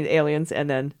 and aliens, and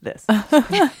then this.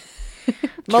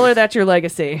 Mueller, that's your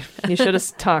legacy. You should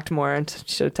have talked more and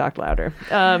should have talked louder.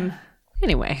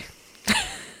 Anyway.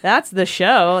 That's the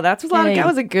show. That Yay.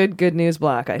 was a good news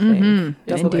block, I think.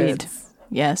 Double Indeed. goods.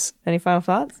 Yes. Any final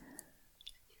thoughts?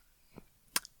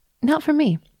 Not for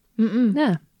me.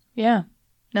 Yeah. Yeah.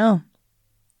 No.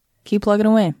 Keep plugging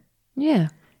away. Yeah.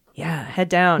 Yeah, head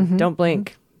down. Don't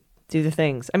blink. Do the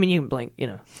things. I mean, you can blink,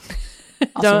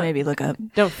 Also, Don't- maybe look up.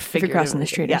 Don't figure crossing the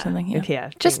street or something, yeah. Okay, yeah.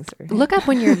 Just things are- look up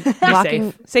when you're be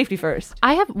walking. safe. Safety first.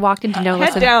 I have walked into no Head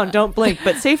listen. down, don't blink,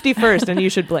 but safety first, and you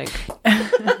should blink.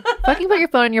 Fucking put your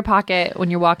phone in your pocket when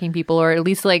you're walking people, or at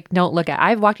least like don't look at.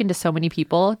 I've walked into so many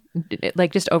people,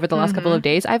 like just over the last couple of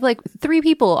days. I've like 3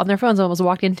 people on their phones almost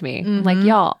walked into me. I'm like,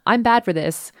 y'all, I'm bad for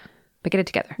this, but get it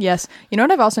together. Yes. You know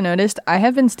what I've also noticed? I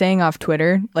have been staying off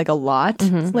Twitter like a lot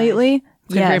lately.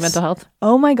 Good for your mental health.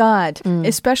 Oh my God.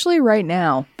 Especially right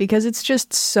now because it's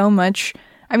just so much.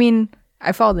 I mean,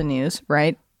 I follow the news,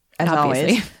 right? As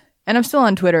Obviously. always. And I'm still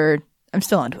on Twitter.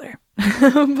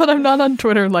 But I'm not on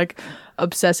Twitter like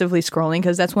obsessively scrolling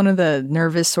because that's one of the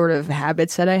nervous sort of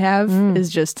habits that I have is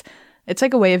just it's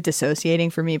like a way of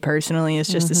dissociating for me personally. It's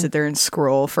just to sit there and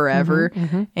scroll forever.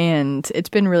 And it's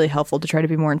been really helpful to try to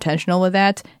be more intentional with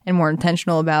that and more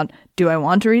intentional about, do I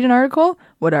want to read an article?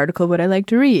 What article would I like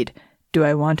to read? Do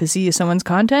I want to see someone's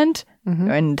content?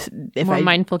 And if More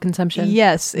mindful consumption.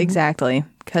 Yes, exactly.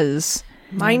 Because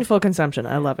Mindful consumption.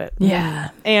 I love it. yeah,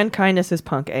 And kindness is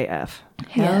punk AF.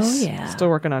 Hell Yes. yeah. Still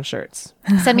working on shirts.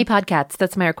 Send me podcats.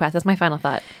 That's my request. That's my final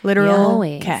thought. literal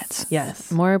Always. cats. Yes.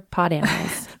 More pod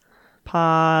animals.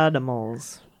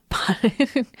 Podimals.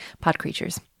 Pod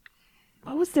creatures.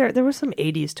 What was there? There was some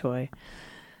 80s toy.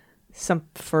 Some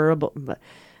furable.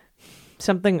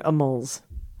 Something amals.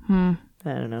 I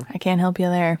don't know. I can't help you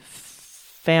there.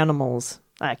 Fanimals.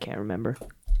 I can't remember.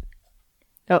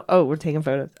 Oh, we're taking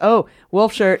photos. Oh,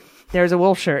 wolf shirt. There's a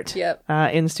wolf shirt. Yep.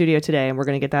 In the studio today, and we're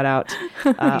going to get that out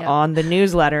on the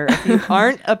newsletter. If you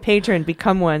aren't a patron,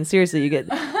 become one. Seriously, you get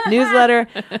newsletter.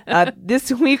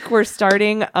 This week we're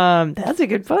starting. That's a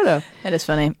good photo. That is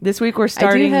funny. This week we're I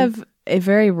starting. do have a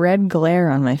very red glare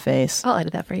on my face. I'll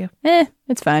edit that for you.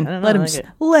 It's fine. don't know, Let I him like it.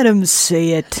 let him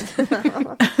see it.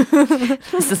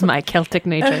 This is my Celtic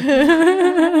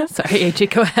nature. Sorry, AG,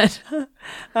 go ahead.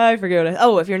 I forget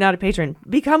what if you're not a patron,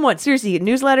 become one. Seriously, you get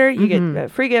newsletter, you get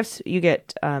free gifts, you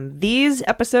get these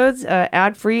episodes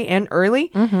ad-free and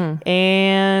early,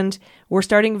 and we're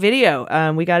starting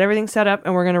video. We got everything set up,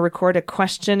 and we're going to record a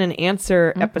question and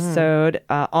answer episode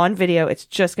on video. It's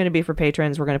just going to be for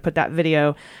patrons. We're going to put that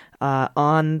video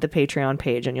on the Patreon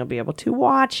page, and you'll be able to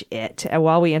watch it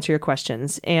while we answer your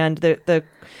questions. And the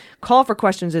call for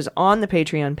questions is on the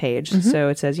Patreon page. So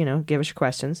it says, give us your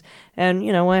questions, and,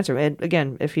 we'll answer them. And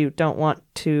again, if you don't want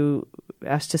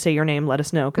us to say your name, let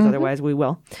us know, because otherwise we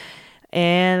will.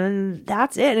 And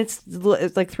that's it. It's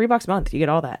like $3 a month. You get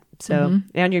all that. So,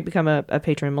 and you become a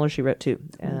patron. Mueller, She Wrote too.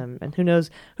 And who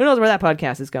knows where that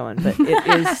podcast is going, but it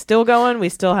is still going. We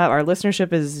still have, our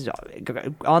listenership is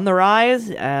on the rise.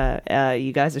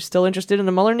 You guys are still interested in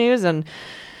the Mueller news, and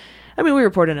I mean, we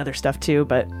report on other stuff too,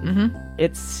 but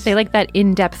it's, They like that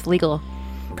in-depth legal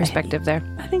perspective there.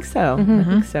 I think so. I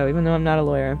think so, even though I'm not a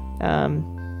lawyer.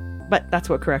 But that's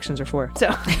what corrections are for. So,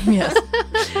 Yes.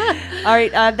 all right,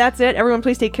 that's it. Everyone,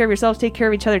 please take care of yourselves, take care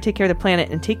of each other, take care of the planet,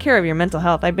 and take care of your mental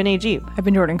health. I've been AG, I've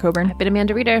been Jordan Coburn. I've been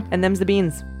Amanda Reader. and them's the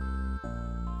beans.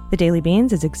 The Daily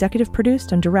Beans is executive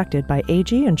produced and directed by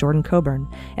AG and Jordan Coburn,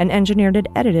 and engineered and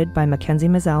edited by Mackenzie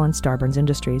Mazzell and Starburns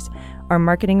Industries. Our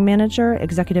marketing manager,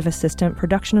 executive assistant,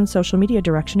 production and social media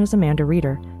direction is Amanda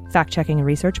Reader. Fact-checking and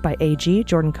research by AG,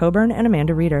 Jordan Coburn, and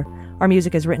Amanda Reader. Our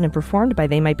music is written and performed by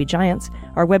They Might Be Giants.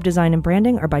 Our web design and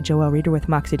branding are by Joelle Reader with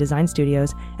Moxie Design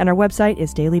Studios, and our website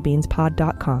is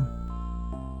dailybeanspod.com.